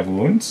taken 5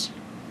 wounds.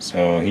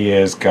 So he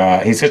hits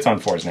on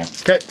 4s now.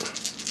 Okay.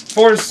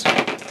 4s.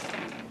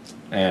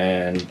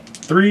 And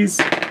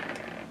 3s.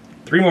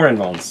 3 more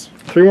invulns.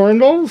 3 more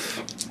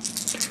involves.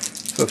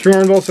 So 3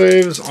 more invul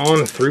saves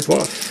on 3+.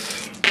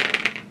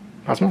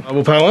 Pass them.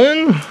 We'll pile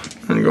in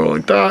and go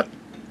like that.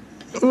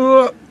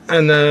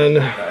 And then,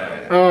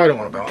 I don't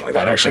want to pile in like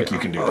that. I don't think you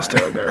can do that. I'll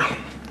stay right there.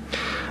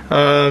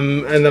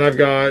 And then I've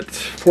got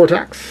 4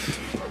 attacks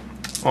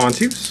on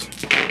 2s.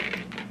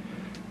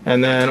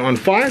 And then on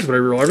 5s, but I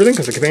reroll everything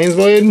because the Companion's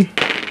Blade.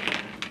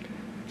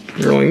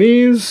 Rerolling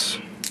these.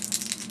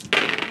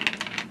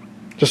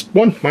 Just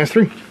 1,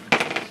 -3.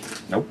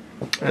 Nope.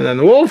 And then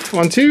the Wolf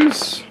on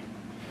 2s.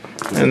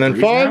 And then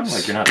 5s.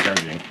 Like you're not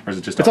charging. Or is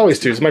it just It's always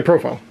 2s, my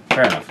profile.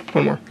 Fair enough.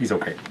 1 more. He's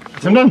okay.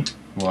 I'm done.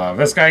 We'll have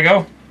this guy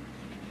go.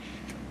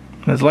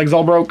 His legs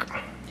all broke.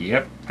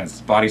 Yep. As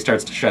his body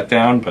starts to shut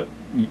down, but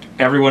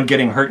everyone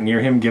getting hurt near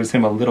him gives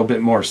him a little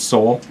bit more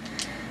soul.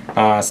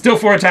 Still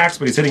 4 attacks,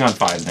 but he's hitting on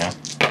 5s now.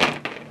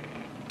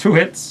 2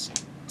 hits.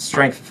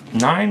 Strength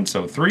 9,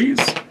 so 3s.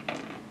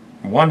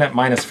 1 at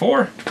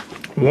 -4.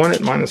 1 at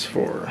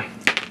 -4.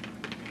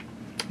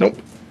 Nope.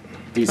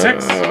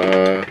 D6.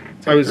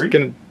 I was going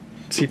to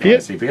CP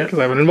it CP it? because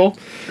I have an invul.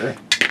 Sure.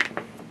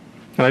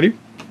 And I do.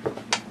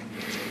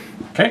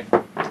 Okay.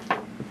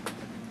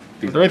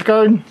 The Wraith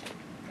card.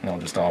 They'll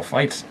just all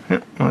fight. Yeah,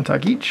 1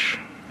 attack each.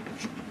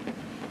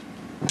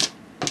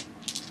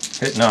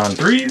 Hitting on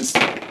 3s.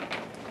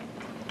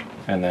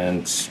 And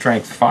then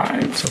strength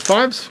 5. So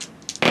 5s.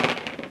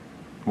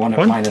 1 at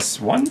One.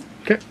 -1.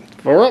 Okay.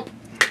 4 up.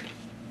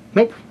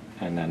 Nope.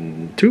 And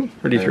then 2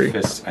 or their D3?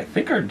 fists, I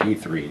think, are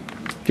D3.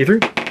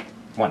 D3.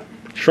 1.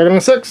 Shrug on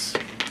a 6.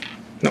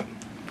 No.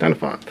 Down to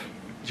 5.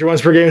 Is your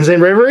once per game insane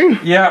bravery?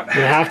 Yeah.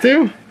 You have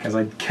to? Because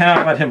I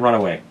cannot let him run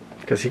away.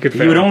 Because he could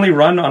fail. He would only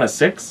run on a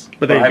 6,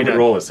 but then I he'd be would dead.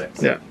 roll a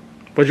 6. Yeah.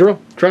 What'd you roll?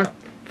 Try.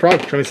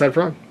 Frog. Show me side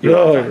frog. You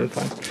roll Oh,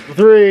 fine.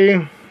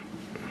 3.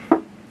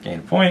 Gain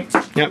a point.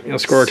 Yep. You'll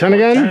score a 10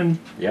 again. 10.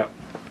 Yep.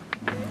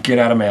 Get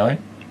out of melee.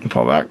 And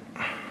fall back.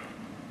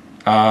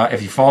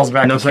 If he falls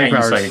back, No he psychic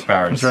can't use powers. psychic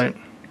powers. That's right.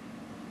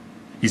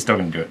 He's still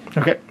going to do it.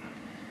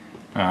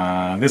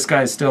 Okay. This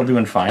guy's still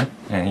doing fine,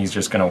 and he's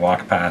just going to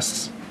walk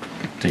past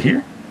to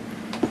here.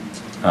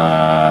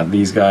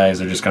 These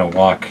guys are just going to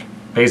walk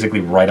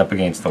basically right up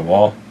against the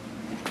wall.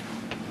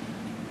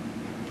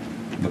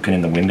 Looking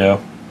in the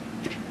window.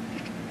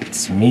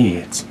 It's me,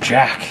 it's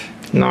Jack.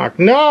 Knock,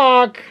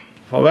 knock.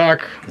 Fall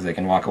back. Because they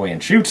can walk away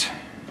and shoot.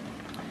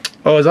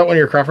 Oh, is that one of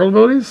your craft roll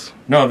abilities?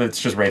 No, that's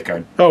just Wraith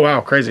Guard. Oh,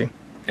 wow. Crazy.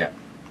 Yeah.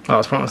 Oh,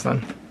 it's pointless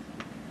then.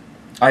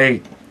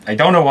 I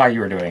don't know why you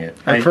were doing it.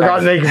 I'd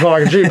forgotten that you can fall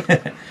back and shoot.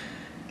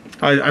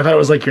 I thought it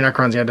was like your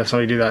Necrons, you had to have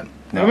somebody do that.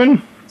 No.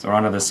 Evan? So we're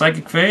on to the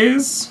psychic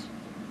phase.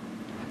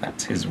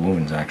 That's his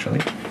wounds,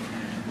 actually.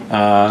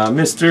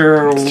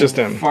 Mr. It's just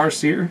him.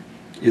 Farseer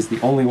is the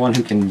only one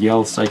who can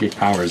yell psychic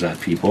powers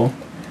at people.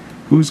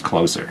 Who's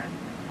closer?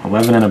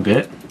 11 and a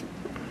bit?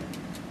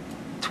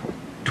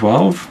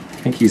 12? I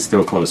think he's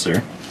still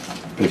closer.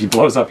 But if he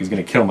blows up, he's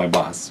going to kill my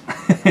boss.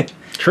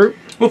 True.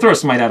 We'll throw a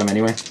smite at him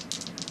anyway.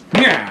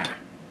 Yeah!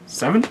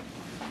 7?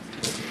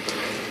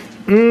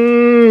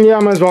 Yeah,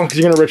 might as well, because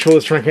you're going to ritual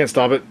this turn. I can't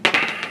stop it.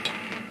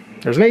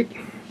 There's an 8.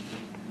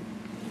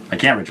 I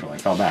can't ritual, I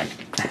fell back.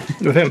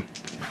 With him.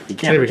 He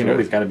can't Maybe we can ritual, do it.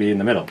 he's got to be in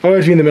the middle. Oh,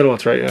 it's in the middle,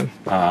 that's right,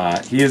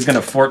 yeah. He is going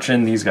to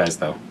fortune these guys,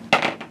 though.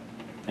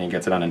 And he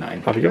gets it on a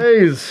 9. Off you go.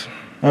 Phase.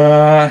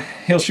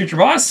 He'll shoot your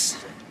boss.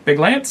 Big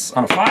lance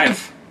on a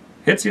 5.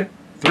 Hits you.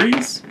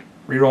 3s.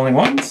 Rerolling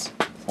 1s.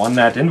 1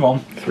 that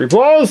invuln. 3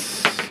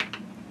 plus.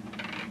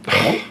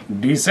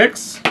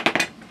 D6.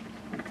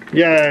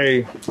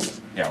 Yay.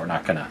 Yeah, we're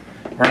not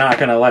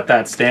gonna let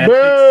that stand.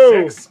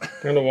 Boo! 6.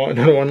 Down to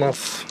 1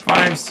 less.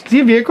 5s. Is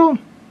he a vehicle?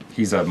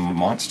 He's a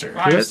monster.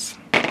 Do it. 5s.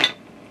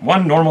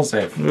 1 normal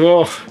save.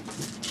 Ugh.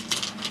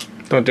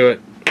 Don't do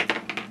it.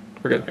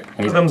 We're good.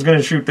 One of them's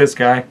gonna shoot this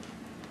guy.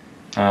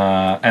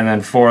 And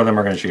then 4 of them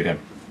are gonna shoot him.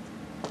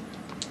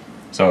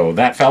 So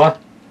that fella.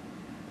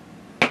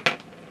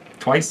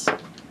 Twice.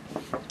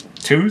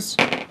 2s.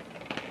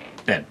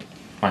 Dead.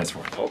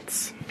 -4.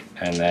 Bolts.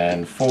 And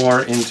then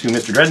 4 into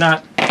Mr.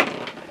 Dreadnought.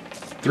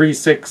 3,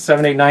 6,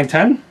 7, 8, 9,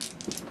 10.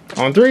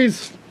 On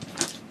 3s.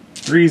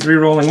 3s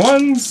re-rolling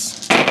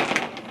 1s.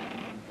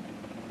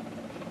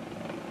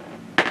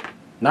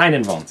 9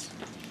 invulns.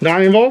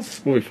 9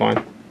 involves? We'll be fine.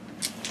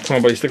 Come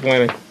on, buddy, stick the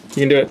landing. You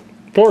can do it.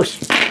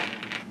 4s.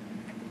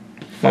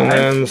 And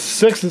then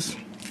 6s.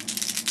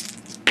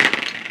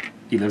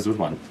 He lives with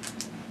 1.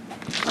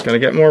 Gonna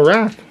get more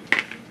wrath.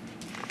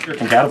 Sure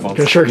can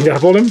catapult. Sure can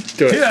catapult him?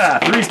 Do it. Yeah,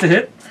 3s to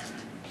hit.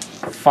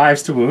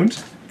 5s to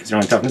wound, because you're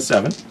only toughness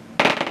 7.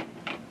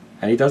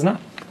 And he does not.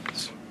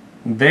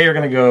 They are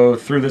going to go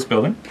through this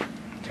building.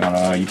 You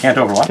can't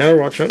overwatch. Can't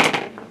overwatch it.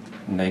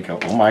 And they go,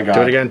 oh my god.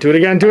 Do it again, do it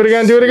again, do it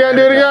again, do it again,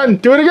 do it again,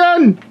 do it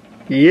again!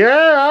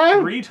 Yeah!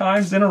 3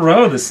 times in a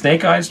row, the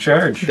Snake Eyes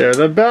charge. They're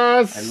the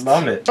best. I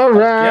love it.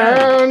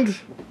 Around. Again.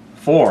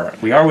 4.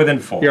 We are within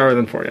 4. You are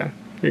within 4, yeah.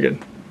 You're good.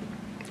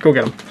 Go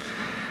get them.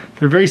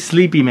 They're very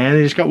sleepy, man.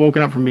 They just got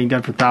woken up from being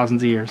dead for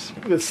thousands of years.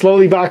 But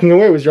slowly backing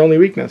away was your only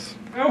weakness.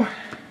 Oh.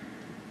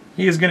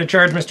 He is going to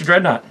charge Mr.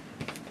 Dreadnought.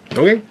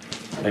 Okay.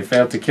 They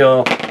failed to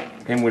kill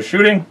him with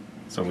shooting,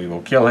 so we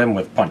will kill him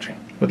with punching.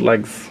 With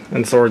legs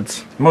and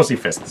swords. Mostly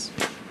fists.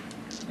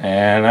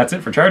 And that's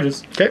it for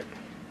charges. Okay.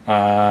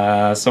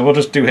 So we'll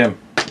just do him.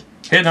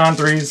 Hitting on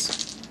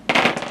 3s.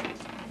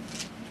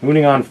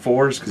 Wounding on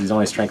 4s, because he's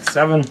only strength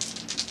 7. 3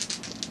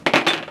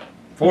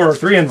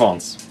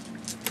 invulns.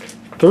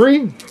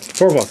 3,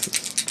 4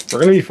 pluses. We're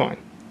going to be fine.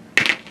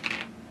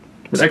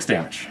 6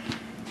 damage.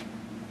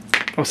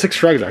 Oh, 6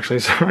 shrugs, actually.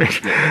 Sorry.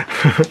 Yeah.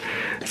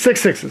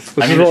 6 sixes.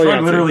 I mean, the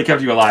shrug literally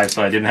kept you alive,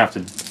 so I didn't have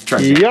to try.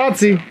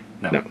 Yahtzee.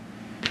 No.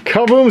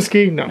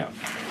 Kaboomski. No. No.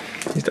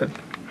 He's dead.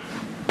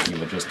 You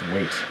will just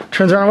wait.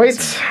 Turns around,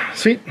 waits.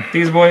 Sweet.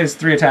 These boys,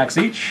 3 attacks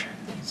each.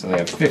 So they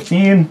have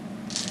 15.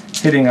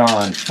 Hitting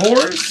on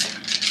 4s.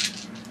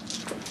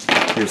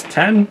 Here's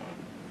 10.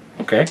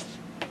 Okay.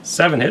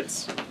 7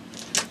 hits.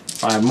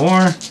 5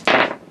 more.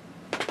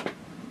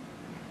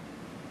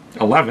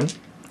 11.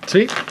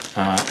 Sweet.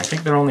 I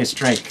think they're only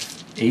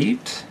strength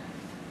 8.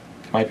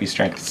 Might be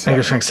strength 7. I think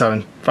you're strength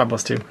 7. 5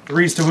 plus 2.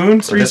 3s to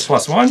wound, so this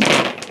plus 1.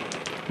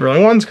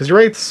 Rolling 1s because you're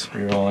 8s.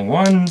 Rerolling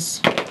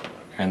 1s.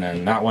 And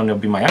then that one will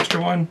be my extra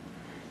one.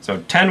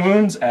 So 10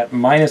 wounds at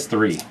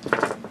 -3.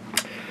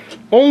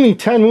 Only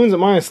 10 wounds at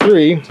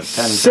 -3. So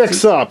 10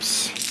 6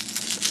 ups.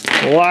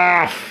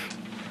 Laugh.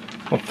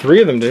 Well,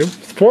 3 of them do.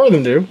 4 of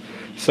them do.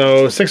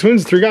 So 6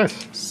 wounds, 3 guys.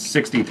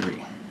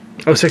 63.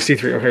 Oh,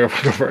 63. Okay,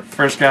 go for it.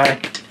 First guy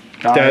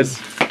dies.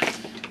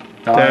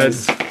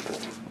 Dies.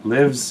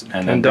 Lives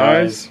and then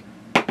dies.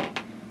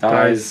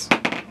 Dies.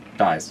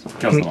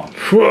 Kills them all.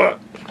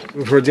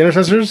 Towards the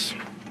intercessors.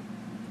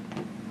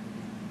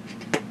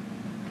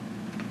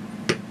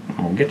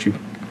 I'll get you.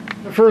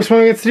 The first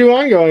one gets to do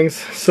ongoings.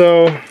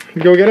 So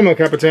go get him, El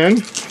Capitan.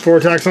 4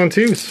 attacks on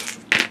 2s.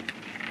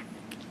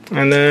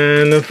 And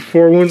then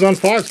 4 wounds on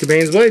 5s.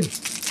 Cabane's Blade.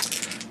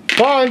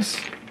 5s.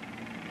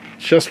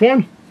 Just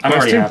 1. I'm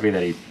already happy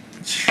that he...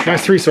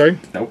 -3, sorry.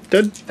 Nope.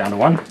 Dead. Down to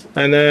 1.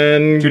 And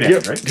then... 2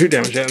 damage, right? 2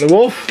 damage, yeah. And the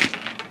wolf.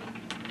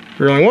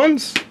 Rolling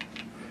 1s.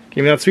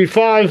 Give me that sweet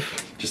 5.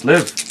 Just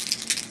live.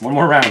 1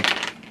 more round.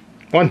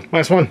 1.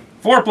 -1.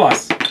 4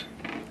 plus.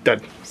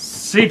 Dead.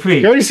 CP.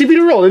 You already CP'd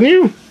a roll, didn't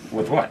you?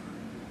 With what?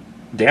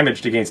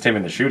 Damaged against him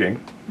in the shooting.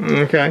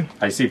 Okay.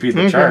 I CP'd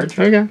the charge.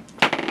 Okay.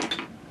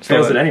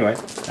 Fails it anyway.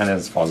 And then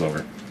it falls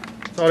over.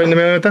 Throw it in the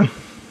middle of them.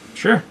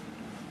 Sure.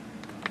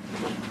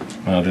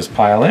 I'll just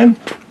pile in.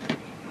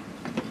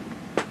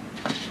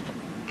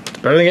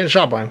 Better than getting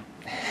shot by him.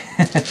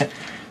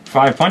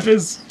 5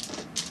 punches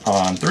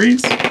on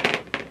 3s.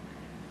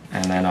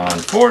 And then on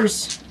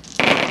 4s.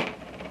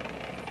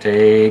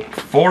 Take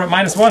 4 at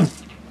 -1.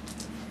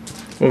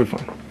 We'll be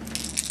fine.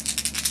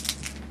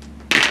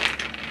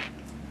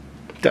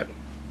 Dead.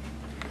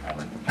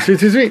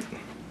 Sweet.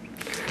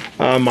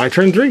 My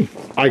turn 3.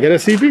 I get a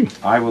CP.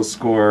 I will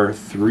score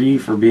 3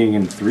 for being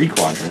in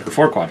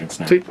 4 quadrants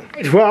now. Sweet.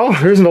 Well,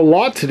 there isn't a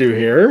lot to do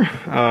here.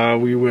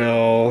 We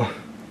will,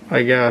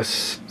 I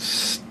guess,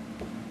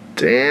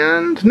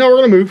 stand. No,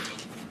 we're gonna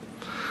move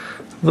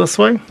this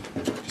way.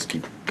 Just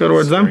keep go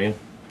towards them. spraying.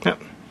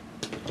 Yep.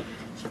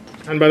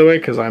 And by the way,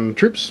 because I'm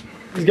troops,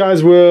 these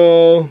guys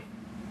will,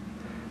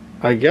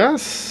 I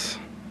guess,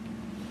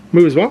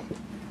 move as well.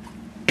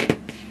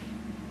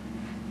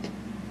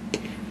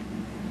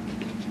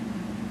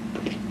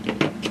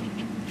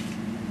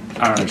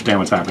 I don't understand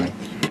what's happening.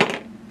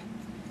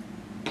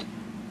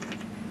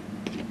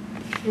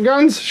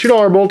 Guns, shoot all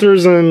our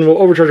bolters, and we'll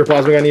overcharge our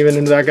plasma gun even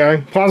into that guy.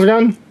 Plasma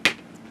gun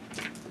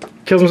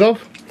kills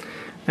himself,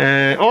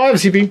 and I have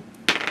CP.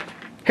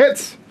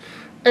 Hits,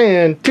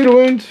 and 2 to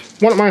wound.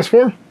 1 at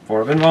 -4. 4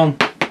 of invuln.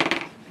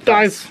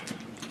 Dies.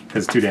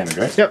 It's 2 damage,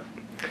 right?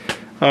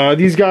 Yep.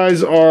 These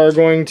guys are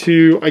going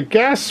to, I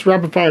guess,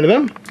 rapid fire to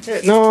them.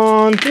 Hitting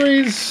on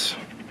 3s,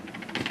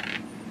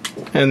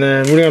 and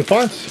then wounding on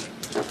 5s.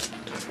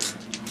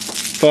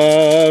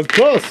 5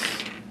 plus.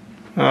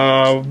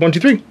 1, 2,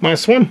 3.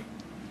 -1.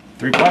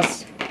 3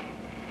 plus.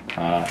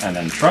 And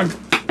then shrug.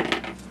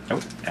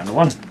 Nope, down to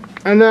 1.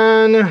 And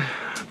then,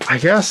 I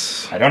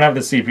guess... I don't have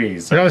the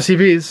CPs. I don't have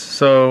CPs,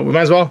 so we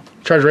might as well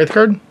charge Wraith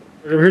card.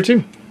 Right over here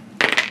too.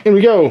 In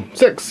we go.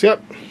 6,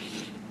 yep.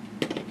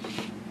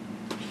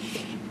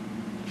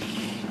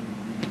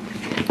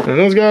 And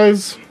those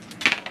guys.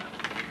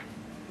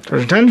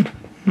 Charge 10.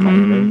 We're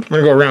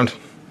gonna go around.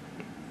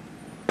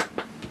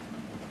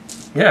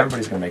 Yeah,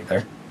 everybody's gonna make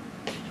there.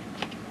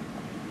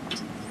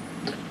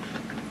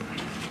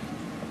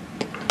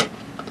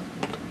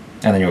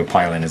 And then you would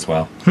pile in as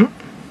well.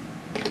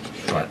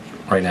 But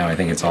right now I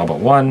think it's all but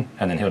one,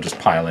 and then he'll just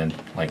pile in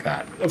like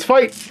that. Let's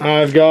fight.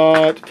 I've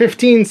got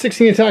 15,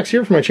 16 attacks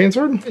here for my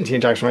chainsword. 15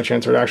 attacks for my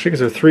chainsword actually, because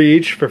they're 3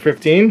 each for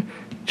 15.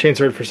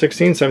 Chainsword for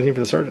 16, 17 for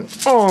the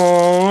sergeant.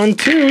 On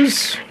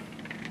 2s.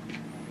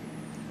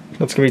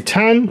 That's gonna be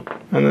 10,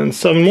 and then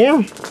 7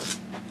 more.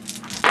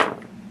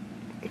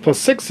 Plus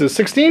 6 is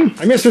 16.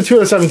 I missed with 2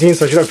 out of 17,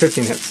 so I should have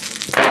 15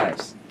 hits.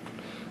 5s.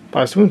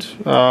 5 wounds.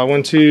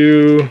 1,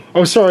 2.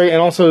 Oh, sorry,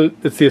 and also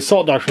it's the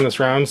assault doctrine this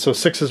round, so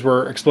 6s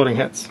were exploding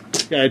hits.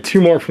 Yeah, I had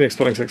 2 more from the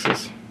exploding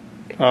 6s.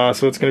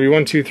 So it's going to be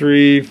 1, 2,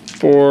 3,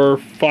 4,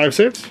 5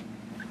 saves.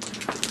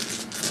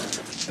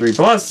 3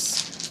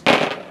 plus.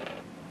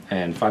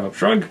 And 5 up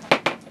shrug.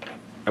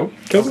 Oh,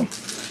 Kills him.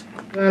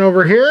 And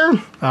over here,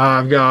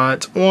 I've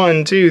got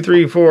 1, 2,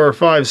 3, 4,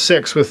 5,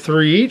 6 with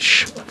 3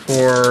 each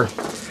for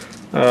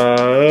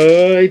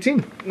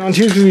 18. On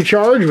 2s we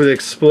charge with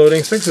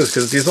exploding 6s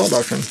because it's the assault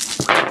doctrine.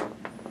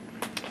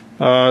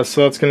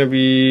 So that's going to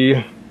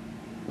be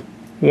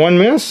 1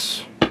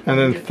 miss and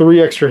then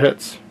 3 extra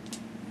hits.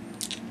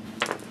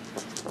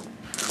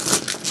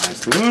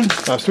 Last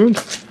wound. Last wound.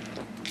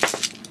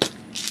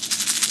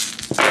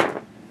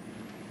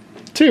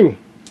 2.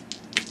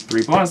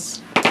 3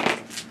 plus.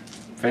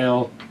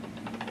 Fail.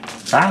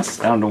 Pass.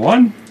 Down to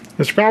 1.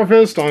 Mr.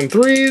 Powerfist on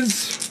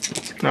 3s.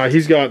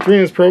 He's got 3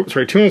 in his pro,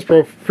 sorry, 2 in his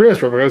pro, 3 in his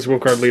pro because he's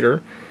wolf guard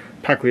leader,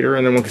 pack leader,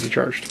 and then 1 because he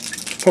charged.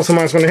 Plus or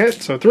minus 1 to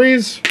hit, so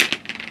 3s.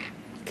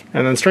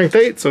 And then strength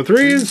 8, so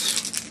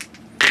 3s.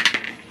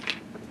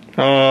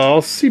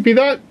 I'll CP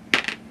that.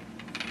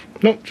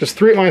 Nope, just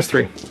 3 minus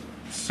 3.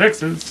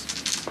 6s.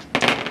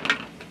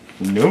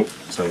 Nope.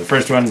 So the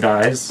first one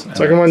dies.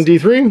 Second one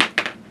D3.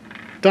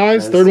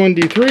 Dies. Third one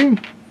D3.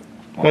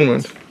 1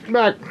 wound.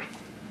 Back.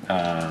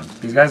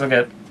 These guys will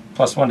get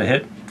 +1 to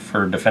hit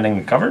for defending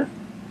the cover.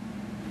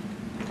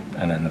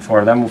 And then the 4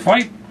 of them will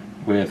fight.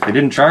 They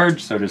didn't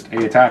charge, so just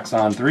 8 attacks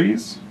on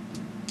 3s.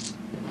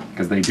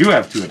 Because they do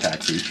have 2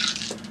 attacks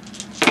each.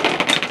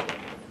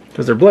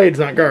 Because they're blades,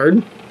 not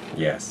guard.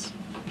 Yes.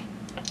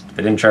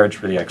 They didn't charge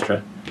for the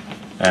extra.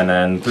 And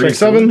then 3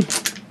 7.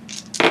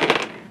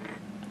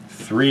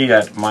 3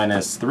 at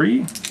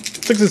 -3.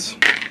 6s.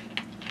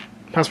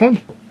 Pass 1.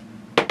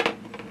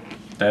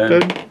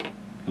 Dead.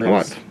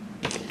 Lives.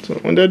 So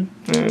 1 dead,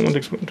 and 1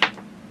 takes wound.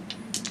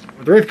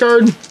 With the Wraith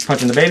card.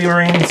 Punching the baby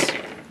marines.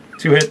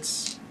 2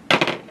 hits.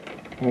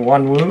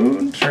 1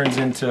 wound turns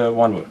into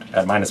 1 wound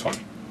at -1.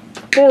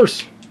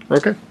 Force.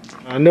 Okay.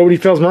 Nobody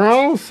fails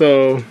morale,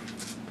 so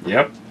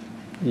Yep.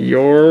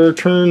 your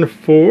turn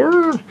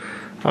 4.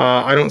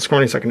 I don't score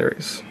any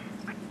secondaries.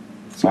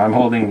 So I'm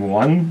holding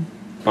 1,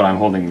 but I'm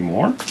holding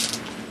more.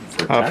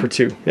 For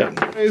 2, yeah.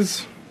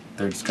 Guys,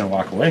 They're just gonna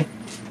walk away.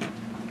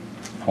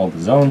 Hold the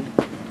zone.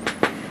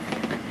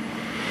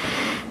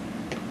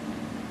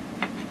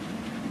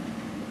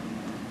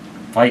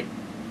 Fight.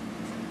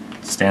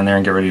 Stand there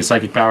and get ready to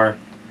psychic power.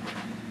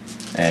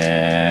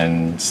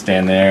 And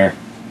stand there.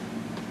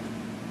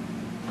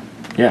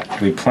 Yeah,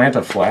 we plant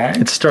a flag.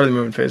 it's the start of the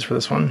movement phase for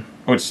this one.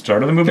 Oh, it's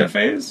start of the movement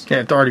phase? Yeah,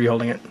 it's already be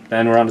holding it.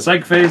 Then we're on the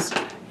psychic phase.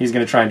 He's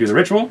gonna try and do the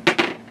ritual.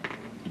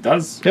 He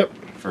does. Yep.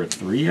 For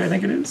 3, I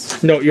think it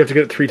is. No, you have to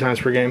get it 3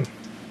 times per game.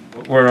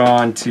 We're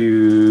on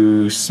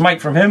to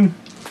smite from him.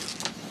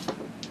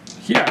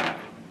 Yeah.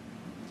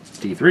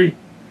 D3.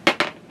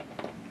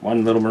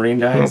 1 little marine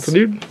dies. That's the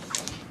dude.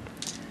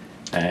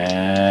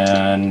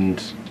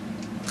 And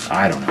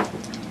I don't know.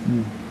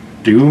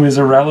 Doom is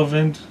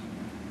irrelevant.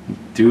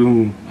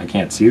 Doom, I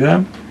can't see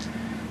them.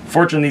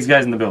 Fortune these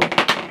guys in the building.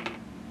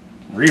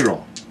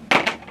 Reroll.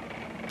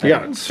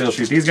 Yeah. Still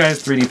shoot these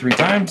guys 3d3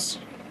 times.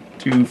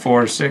 2,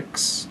 4,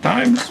 6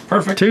 times.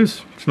 Perfect.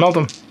 2s. Smelt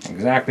them.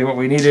 Exactly what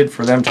we needed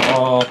for them to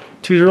all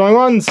 2s are rolling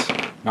 1s.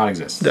 not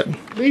exist. Dead.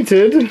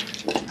 Deleted.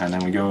 And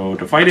then we go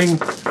to fighting.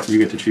 You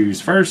get to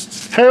choose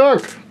first. Hey,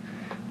 look!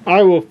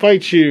 I will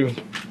fight you.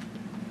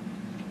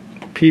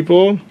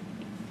 People.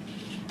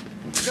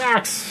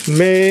 Attacks.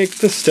 Make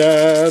the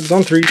stabs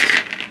on 3s.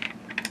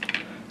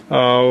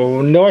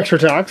 No extra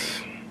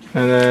attacks.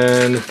 And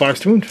then 5s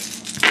to wound.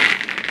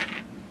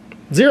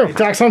 0.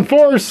 Attacks on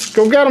 4s.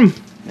 Go get them.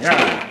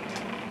 Yeah.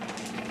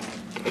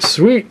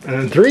 Sweet. And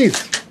then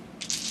 3s.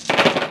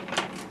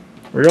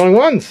 We're going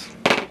 1s.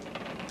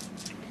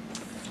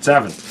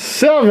 7.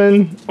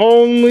 7.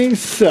 Only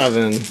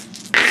 7.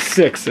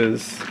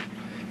 6s.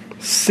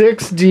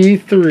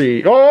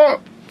 6d3. Oh!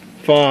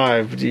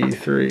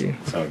 5d3.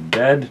 So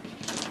dead.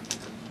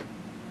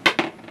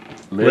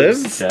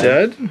 Lives.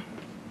 Dead.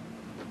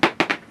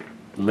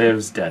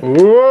 Lives dead.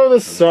 Ooh, the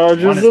So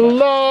sergeant's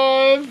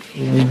alive.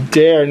 You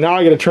dare. Now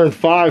I gotta turn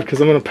 5 because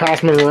I'm gonna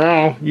pass my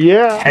morale.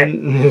 Yeah.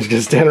 And he's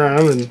gonna stand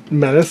around and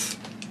menace.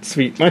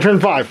 Sweet. My turn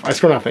 5. I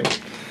score nothing.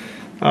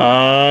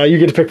 You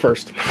get to pick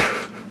first.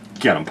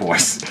 Get him,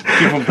 boys.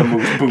 Give him the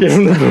boots. Give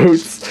him the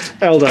boots.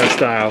 Eldar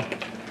style.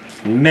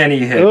 Many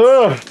hits.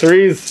 Ugh,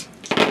 3s.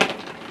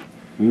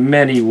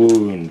 Many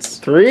wounds.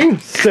 3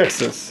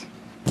 6s.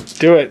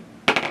 Do it.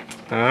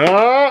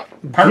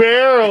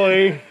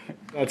 Barely.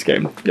 That's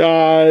game.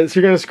 So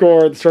you're going to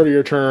score at the start of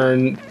your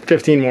turn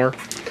 15 more.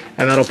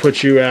 And that'll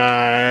put you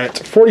at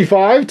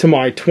 45 to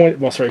my 20.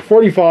 Well, sorry,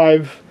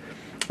 45.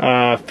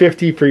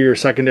 50 for your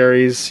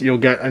secondaries. You'll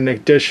get an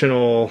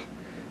additional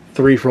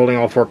 3 for holding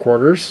all 4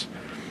 quarters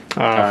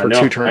for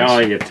 2 turns. I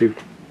only get 2.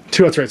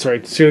 2, that's right,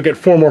 sorry. So you'll get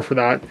 4 more for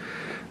that.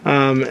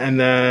 And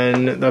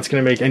then that's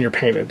going to make, and you're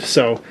painted.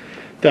 So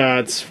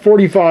that's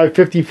 45,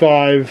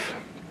 55,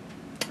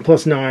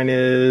 plus 9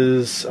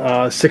 is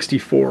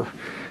 64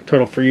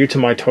 total for you to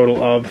my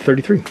total of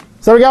 33.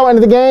 So we got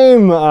into the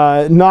game,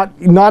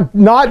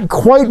 not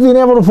quite being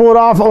able to pull it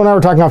off. Owen and I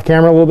were talking off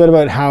camera a little bit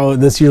about how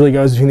this usually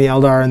goes between the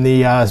Eldar and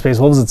the Space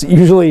Wolves. It's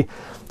usually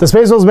the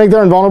Space Wolves make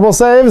their invulnerable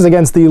saves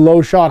against the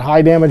low shot,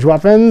 high damage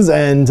weapons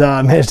and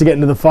manage to get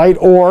into the fight,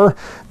 or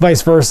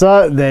vice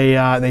versa,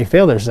 they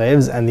fail their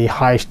saves and the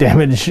high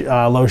damage,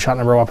 low shot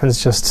number of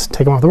weapons just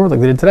take them off the board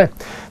like they did today.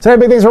 So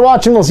anyway, big thanks for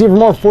watching. We'll see you for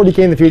more 40K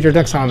in the future.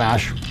 Next time on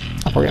Ash.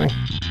 Up Wargaming.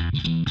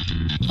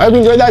 I hope you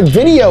enjoyed that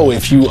video.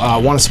 If you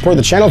want to support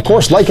the channel, of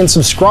course, like and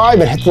subscribe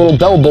and hit the little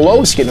bell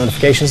below so you get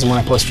notifications when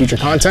I post future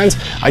content.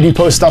 I do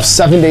post stuff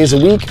 7 days a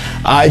week.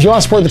 If you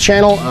want to support the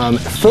channel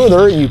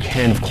further, you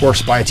can, of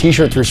course, buy a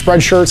t-shirt through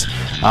Spreadshirt,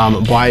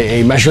 buy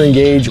a measuring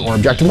gauge or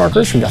objective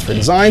markers from Death Ray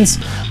Designs,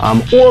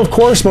 or, of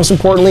course, most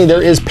importantly,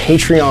 there is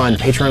Patreon.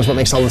 Patreon is what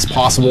makes all this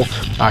possible,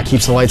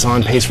 keeps the lights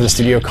on, pays for the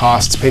studio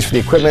costs, pays for the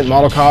equipment,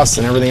 model costs,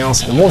 and everything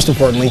else, and most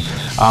importantly,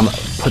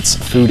 puts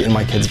food in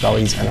my kids'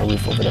 bellies and a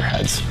roof over their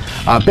heads.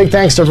 Big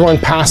thanks to everyone,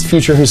 past,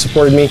 future, who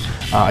supported me.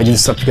 I do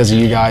this stuff because of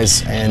you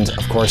guys, and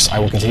of course, I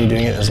will continue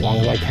doing it as long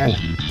as I can.